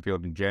 track and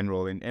field in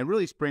general and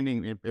really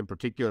sprinting in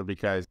particular,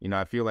 because,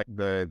 I feel like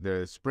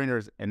the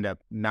sprinters end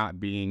up not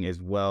being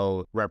as well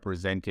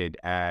represented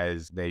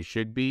as they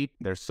should be.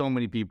 There's so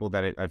many people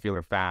that I feel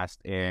are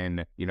fast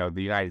in, the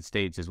United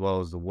States as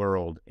well as the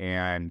world.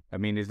 And I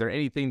mean, is there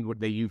anything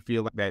that you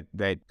feel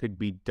that could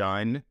be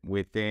done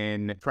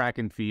within track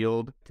and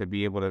field to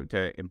be able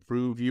to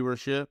improve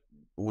viewership?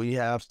 We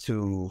have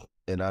to,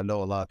 and I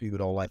know a lot of people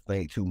don't like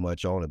think too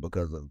much on it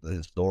because of the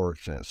historic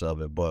sense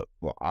of it, but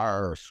for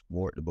our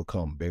sport to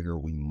become bigger,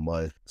 we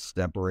must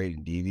separate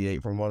and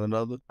deviate from one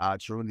another. I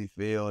truly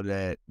feel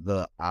that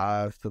the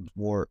eyes to the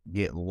sport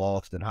get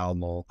lost in how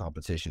long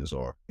competitions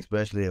are,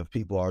 especially if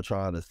people are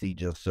trying to see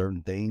just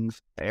certain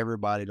things.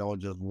 Everybody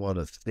don't just want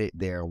to sit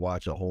there and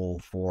watch a whole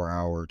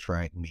 4-hour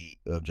track meet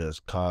of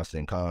just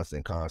constant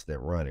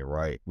running,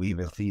 right? We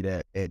even see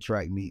that at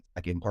track meet,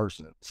 like in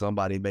person.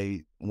 Somebody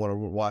may want to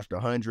watch the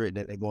 100,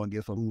 then they go and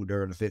get some food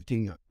during the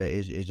 15.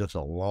 It's just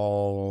a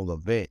long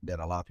event that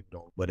a lot of people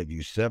don't. But if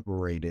you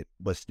separate it,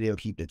 but still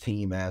keep the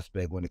team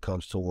aspect when it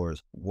comes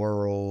towards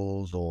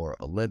Worlds or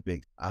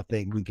Olympics, I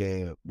think we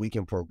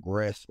can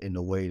progress in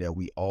the way that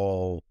we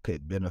all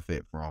could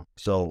benefit from.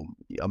 So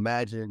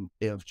imagine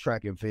if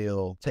track and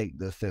field take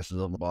the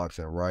senses of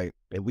boxing, right?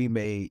 If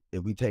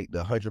we take the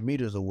 100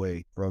 meters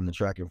away from the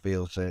track and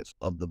field sense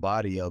of the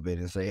body of it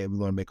and say, hey, we're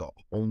going to make a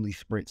only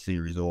sprint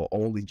series or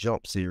only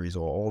jump series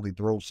or only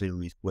throw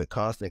series with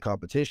constant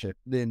competition,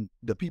 then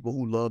the people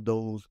who love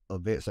those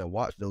events and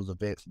watch those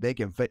events, they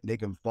can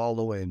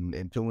follow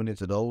and tune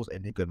into those,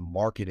 and they can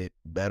market it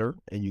better,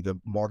 and you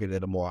can market it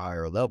at a more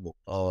higher level,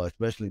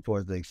 especially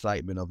towards the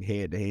excitement of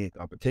head-to-head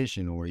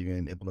competition, or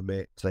even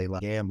implement, say,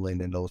 like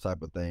gambling and those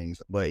type of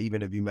things. But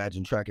even if you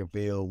imagine track and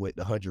field with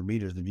the 100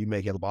 meters, if you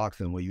make it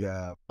boxing where you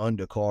have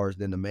undercards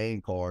than the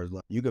main cars,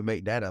 like, you can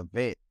make that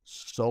event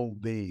so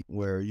big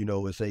where,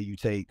 let's say you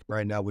take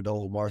right now with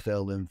those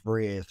Marcel and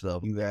Fred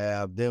stuff, you can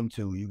have them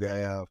two, you can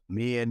have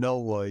me and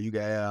Noah, you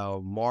can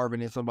have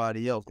Marvin and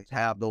somebody else,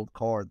 have those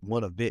cars,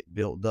 one event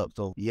built up.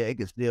 So yeah, it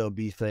can still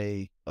be,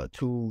 say, a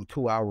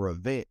two-hour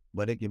event,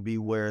 but it can be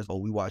where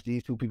we watch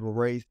these two people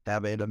race,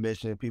 have an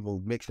intermission,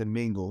 people mix and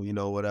mingle,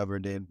 whatever,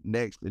 then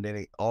next, and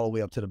then all the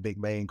way up to the big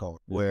main car,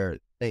 where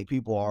I think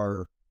people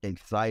are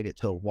excited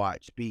to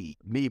watch speed.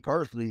 Me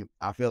personally,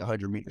 I feel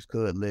 100 meters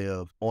could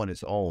live on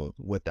its own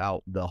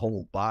without the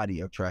whole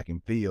body of track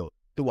and field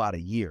throughout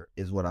a year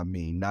is what I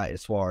mean. Not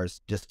as far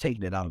as just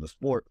taking it out of the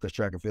sport, because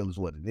track and field is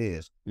what it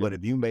is. Yeah. But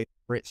if you make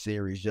a sprint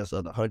series just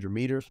of the 100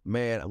 meters,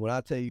 man, when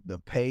I tell you the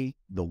pay,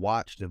 the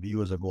watch, the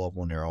viewers will go up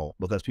on their own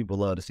because people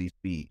love to see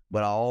speed.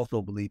 But I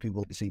also believe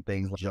people see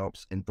things like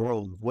jumps and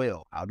throws as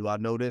well. How do I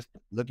know this?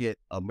 Look at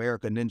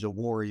American Ninja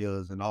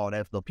Warriors and all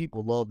that stuff.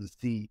 People love to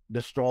see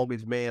the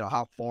strongest man or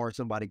how far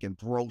somebody can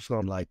throw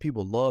something. Like,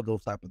 people love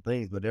those type of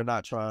things, but they're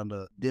not trying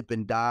to dip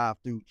and dive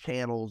through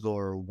channels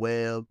or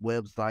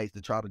websites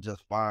to try to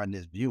just find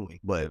this viewing.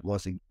 But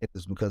once again,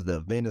 it's because the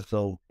event is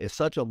it's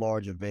such a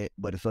large event,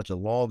 but it's such a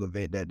long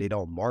event that they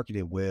don't market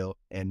it well,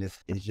 and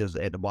it's just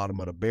at the bottom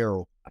of the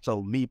barrel.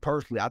 So me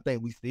personally, I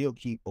think we still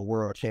keep a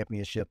world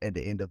championship at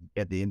the end of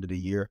the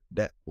year.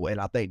 And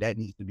I think that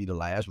needs to be the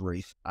last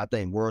race. I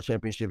think world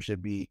championship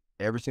should be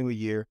every single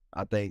year.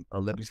 I think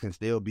Olympics can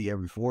still be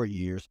every 4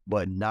 years,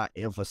 but not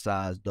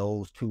emphasize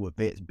those two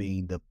events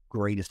being the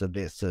greatest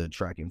events to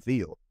track and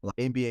field. Like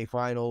NBA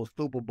Finals,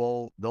 Super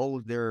Bowl,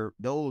 those are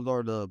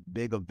the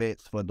big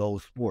events for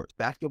those sports.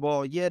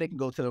 Basketball, yeah, they can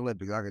go to the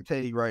Olympics. I can tell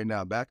you right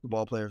now,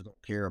 basketball players don't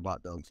care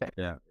about those.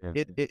 Yeah.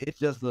 It's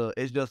just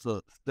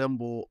a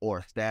symbol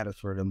or status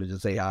for them to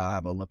just say, I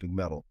have an Olympic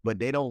medal. But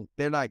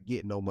they're not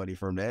getting no money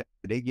from that.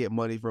 They get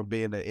money from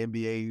being an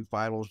NBA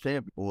Finals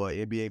champion or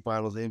NBA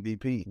Finals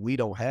MVP. We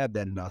don't have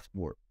that in our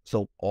sport.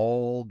 So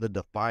all the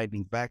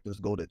defining factors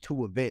go to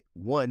two events.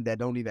 One, that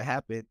don't even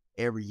happen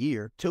every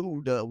year.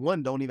 Two, the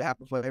one don't even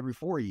happen for every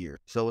 4 years.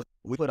 So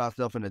we put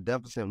ourselves in a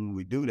deficit when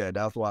we do that.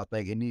 That's why I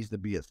think it needs to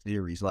be a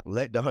series. Like,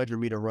 let the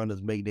 100-meter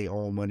runners make their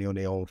own money on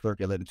their own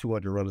circuit. Let the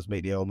 200 runners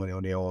make their own money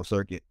on their own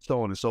circuit.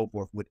 So on and so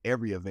forth with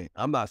every event.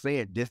 I'm not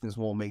saying distance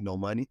won't make no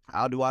money.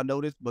 How do I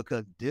know this?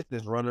 Because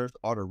distance runners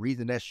are the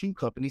reason that shoe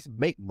companies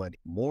make money.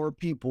 More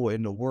people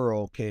in the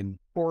world can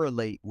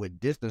correlate with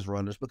distance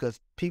runners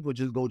because people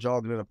just go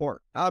jogging in the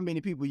park. How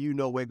many people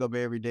wake up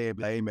every day and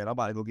be like, hey man, I'm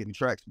about to go get me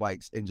track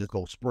spikes and just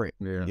go sprint?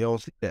 Yeah. You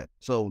don't see that.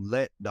 So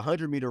let the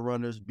 100-meter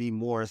runners be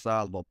more inside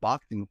of a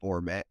boxing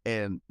format,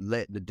 and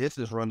let the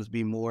distance runners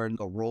be more in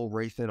a roll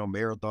racing or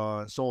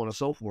marathon, so on and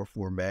so forth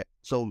format.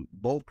 So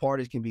both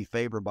parties can be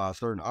favored by a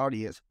certain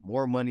audience.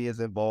 More money is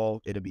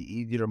involved. It'll be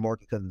easier to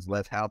market because it's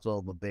less hassle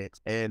of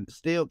events, and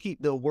still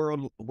keep the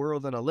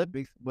worlds and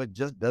Olympics, but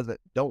just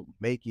don't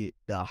make it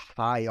the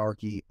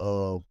hierarchy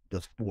of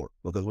the sport.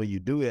 Because when you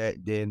do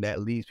that, then that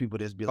leaves people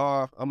to just be like,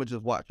 oh, I'm gonna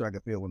just watch track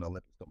and field when the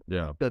Olympics come.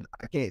 Yeah. Because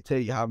I can't tell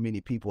you how many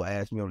people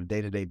ask me on a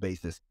day-to-day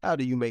basis, how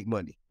do you make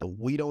money?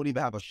 We don't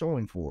even have a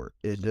showing for it.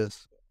 It's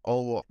just,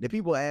 the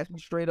people ask me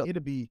straight up,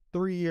 it'll be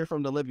 3 years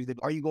from the Olympics.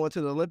 Are you going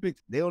to the Olympics?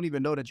 They don't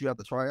even know that you have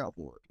to try out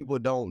for it. People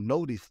don't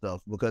know this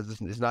stuff because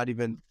it's not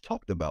even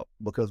talked about,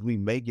 because we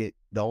make it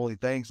the only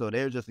thing. So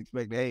they're just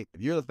expecting, hey,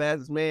 if you're the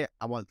fastest man,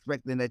 I'm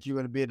expecting that you're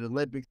going to be at the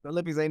Olympics. The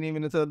Olympics ain't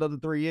even until another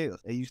 3 years,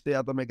 and you still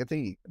have to make a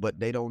team. But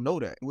they don't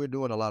know that. We're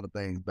doing a lot of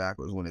things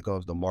backwards when it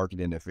comes to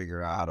marketing and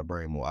figuring out how to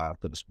bring more eyes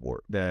to the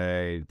sport.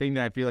 The thing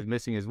that I feel like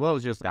missing as well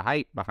is just the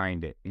hype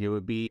behind it. It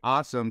would be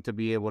awesome to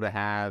be able to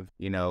have,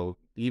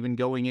 even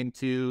going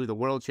into the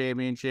World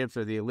Championships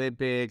or the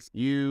Olympics,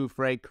 you,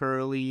 Fred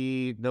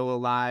Curley, Noah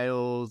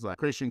Lyles,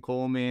 Christian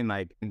Coleman,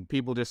 and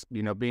people just,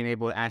 being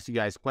able to ask you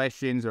guys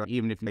questions, or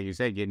even if, like you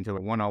said, get into a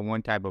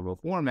one-on-one type of a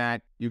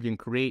format, you can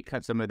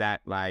cut some of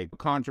that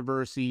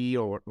controversy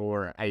or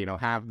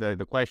have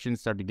the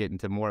questions start to get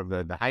into more of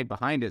the hype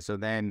behind it. So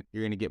then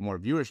you're going to get more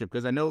viewership.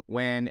 Because I know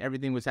when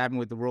everything was happening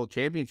with the World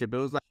Championship, it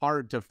was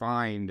hard to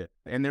find.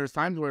 And there was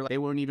times where they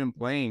weren't even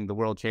playing the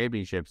World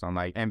Championships on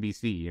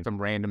NBC and some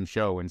random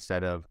show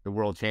instead of the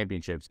World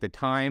Championships. The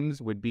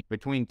times would be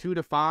between 2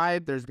 to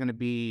 5. There's going to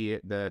be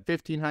the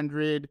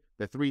 1500,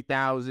 the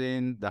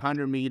 3000, the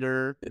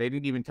 100-meter. They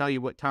didn't even tell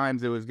you what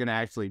times it was going to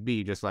actually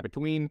be. Just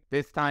between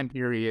this time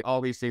period, all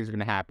these things are going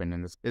to happen.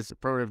 And this,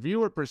 from a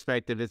viewer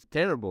perspective, it's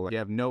terrible. You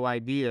have no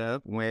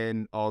idea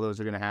when all those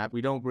are going to happen.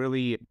 We don't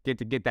really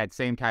get that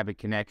same type of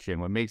connection.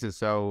 What makes it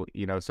so,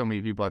 so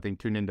many people, I think,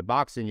 tune into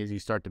boxing is you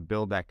start to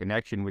build that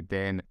connection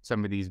within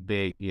some of these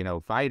big,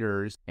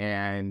 fighters,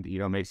 and,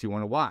 makes you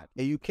want to watch.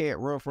 And you can't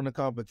run from the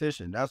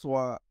competition. That's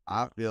why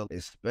I feel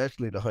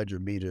especially the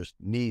 100 meters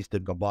needs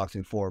the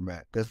boxing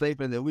format. Because say,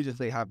 for instance, we just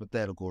say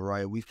hypothetical,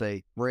 right? We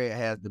say Fred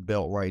has the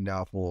belt right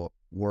now for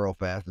world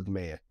fastest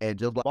man. And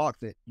just like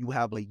boxing, you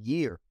have a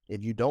year.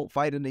 If you don't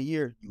fight in a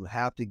year, you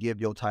have to give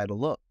your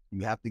title up.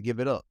 You have to give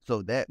it up.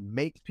 So that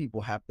makes people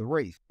have to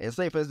race. And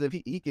say, for instance,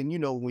 if he can,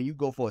 when you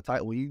go for a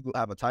title, when you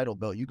have a title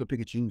belt, you can pick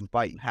and choose to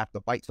fight. You have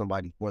to fight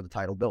somebody for the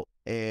title belt.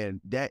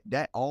 And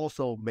that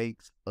also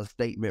makes a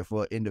statement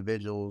for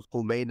individuals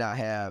who may not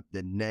have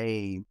the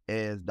name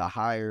as the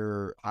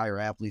higher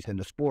athletes in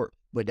the sport.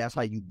 but that's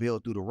how you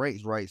build through the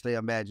ranks, right? Say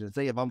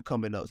if I'm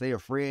coming up, say a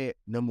Fred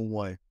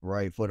 #1,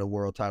 right, for the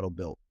world title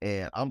belt,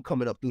 and I'm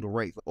coming up through the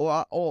ranks,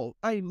 I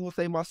ain't even gonna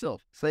say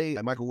myself. Say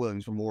Michael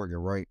Williams from Oregon,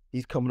 right?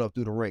 He's coming up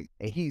through the ranks,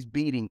 and he's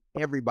beating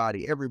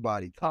everybody,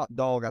 top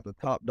dog after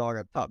top dog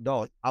after top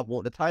dog. I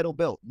want the title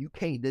belt. You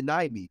can't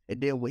deny me.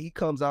 And then when he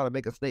comes out and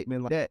make a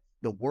statement like that,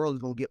 the world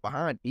is gonna get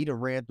behind. He done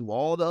ran through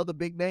all the other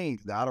big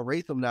names. Gotta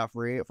race him now,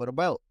 Fred, for the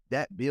belt.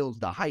 That builds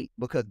the hype,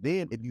 because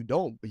then if you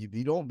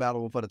don't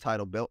battle him for the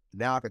title belt,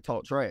 now I can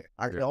talk trash.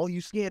 Oh, you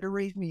scared to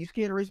race me? You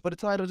scared to race for the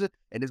title?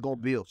 And it's gonna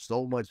build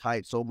so much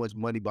hype, so much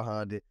money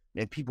behind it,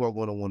 and people are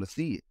gonna want to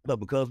see it. But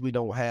because we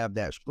don't have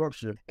that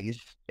structure,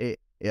 it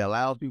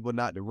allows people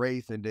not to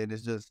race, and then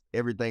it's just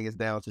everything is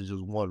down to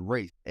just one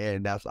race,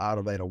 and that's out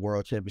of a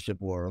world championship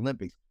or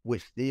Olympics,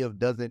 which still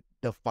doesn't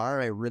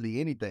define really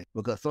anything,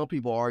 because some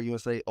people argue and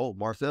say, oh,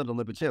 Marcel's the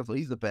Olympic champ, so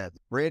he's the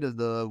fastest. Fred is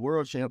the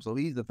world champ, so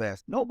he's the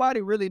fastest.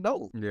 Nobody really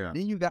knows. Yeah.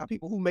 Then you got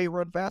people who may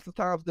run faster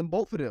times than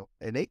both of them,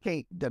 and they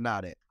can't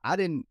deny that. I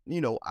didn't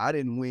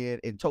win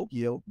in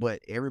Tokyo,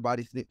 but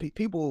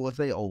people will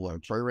say, oh, well,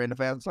 Trey ran the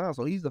fastest time,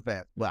 so he's the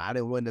fastest. But I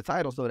didn't win the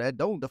title, so that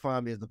don't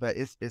define me as the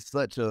fastest. It's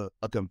such a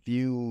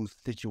confused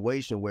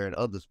situation where in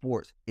other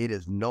sports, it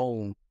is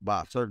known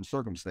by a certain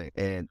circumstance,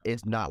 and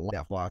it's not like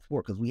that for our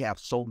sport, because we have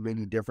so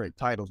many different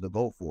titles to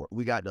go for.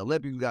 We got the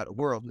Olympics, we got the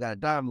World, we got a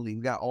Diamond League,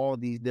 we got all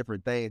these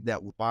different things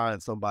that will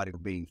find somebody for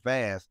being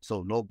fast,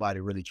 so nobody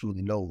really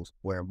truly knows.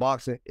 Where in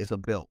boxing, it's a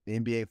belt. The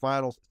NBA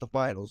Finals, it's the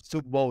finals.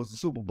 Super Bowl is the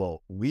Super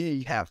Bowl.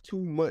 We have too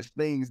much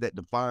things that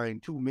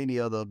define too many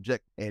other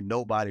objectives, and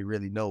nobody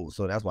really knows,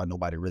 so that's why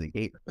nobody really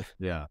cares.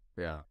 Yeah.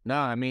 No,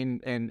 I mean,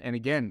 and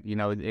again,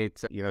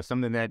 it's,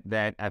 something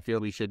that I feel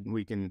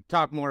we can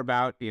talk more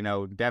about,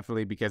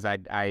 definitely, because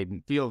I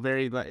feel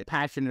very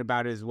passionate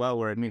about it as well,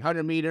 where,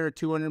 100 meter,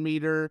 200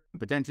 meter,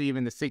 potentially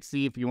even the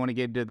 60, if you want to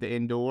get to the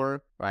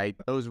indoor, right?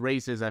 Those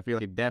races, I feel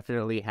like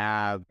definitely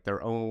have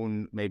their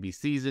own maybe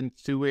season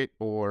to it,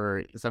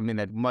 or something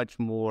that's much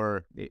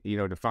more,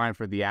 defined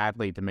for the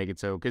athlete to make it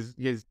so, because,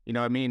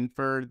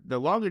 for the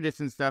longer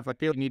distance stuff, I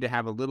feel you need to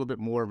have a little bit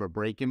more of a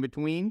break in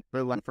between.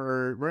 But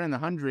for running the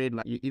 100,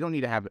 you don't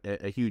need to have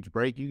a huge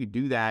break. You could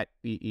do that,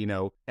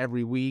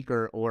 every week,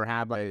 or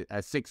have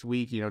a 6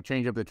 week,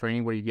 change up the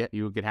training where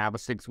you could have a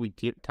 6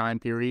 week time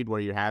period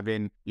where you're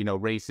having,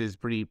 races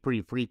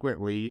pretty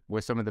frequently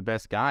with some of the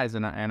best guys.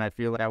 And I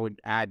feel like that would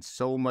add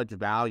so much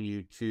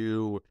value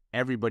to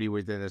everybody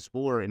within the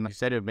sport. And like you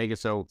said, it would make it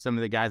so some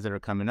of the guys that are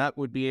coming up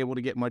would be able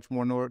to get much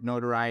more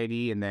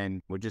notoriety, and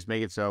then would just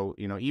make it so,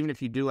 even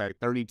if you do like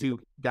 32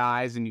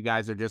 guys and you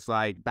guys are just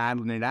like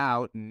battling it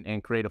out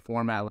and create a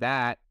format like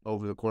that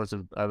over the course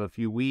of a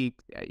few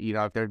weeks,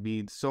 if there'd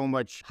be so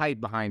much hype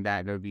behind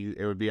that, it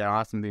would be an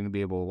awesome thing to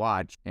be able to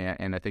watch.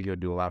 And I think it would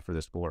do a lot for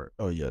the sport.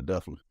 Oh yeah,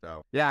 definitely.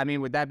 So yeah,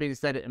 with that being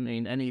said,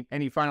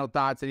 any final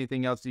thoughts,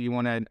 anything else that you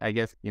want to, I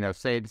guess,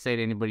 say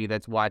to anybody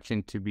that's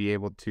watching to be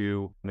able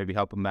to maybe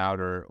help them out,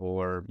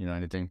 or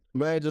anything?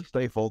 Man, just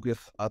stay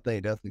focused. I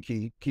think that's the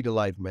key to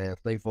life, man.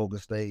 Stay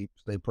focused, stay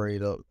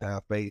prayed up,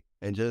 have faith,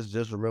 and just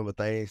remember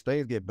things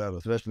get better,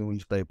 especially when you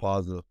stay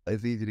positive.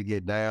 It's easy to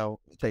get down.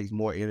 It takes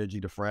more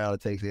energy to frown.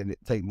 It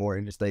takes more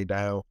energy to stay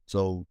down.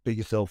 So pick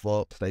yourself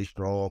up, stay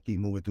strong, keep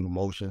moving through the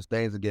motions.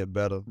 Things will get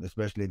better,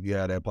 especially if you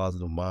have that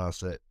positive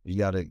mindset. You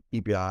got to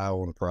keep your eye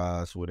on the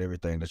prize with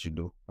everything that you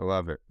do. I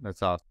love it.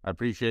 That's awesome. I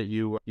appreciate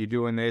you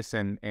doing this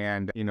and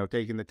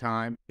taking the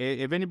time.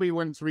 If anybody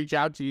wants to reach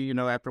out to you,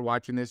 after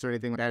watching this or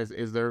anything like that,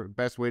 is there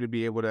best way to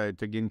be able to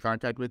get in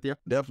contact with you?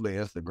 Definitely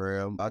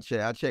Instagram.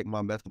 I check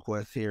my message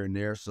requests here and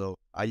there, so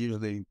I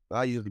usually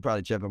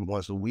probably check them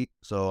once a week.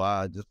 So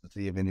I just to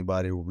see if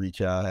anybody will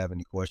reach out, have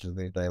any questions,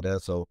 anything like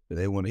that. So if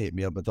they want to hit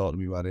me up and talk to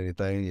me about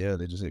anything, yeah,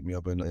 they just hit me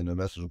up in the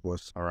message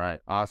requests. All right,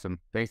 awesome.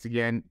 Thanks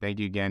again. Thank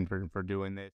you again for doing this.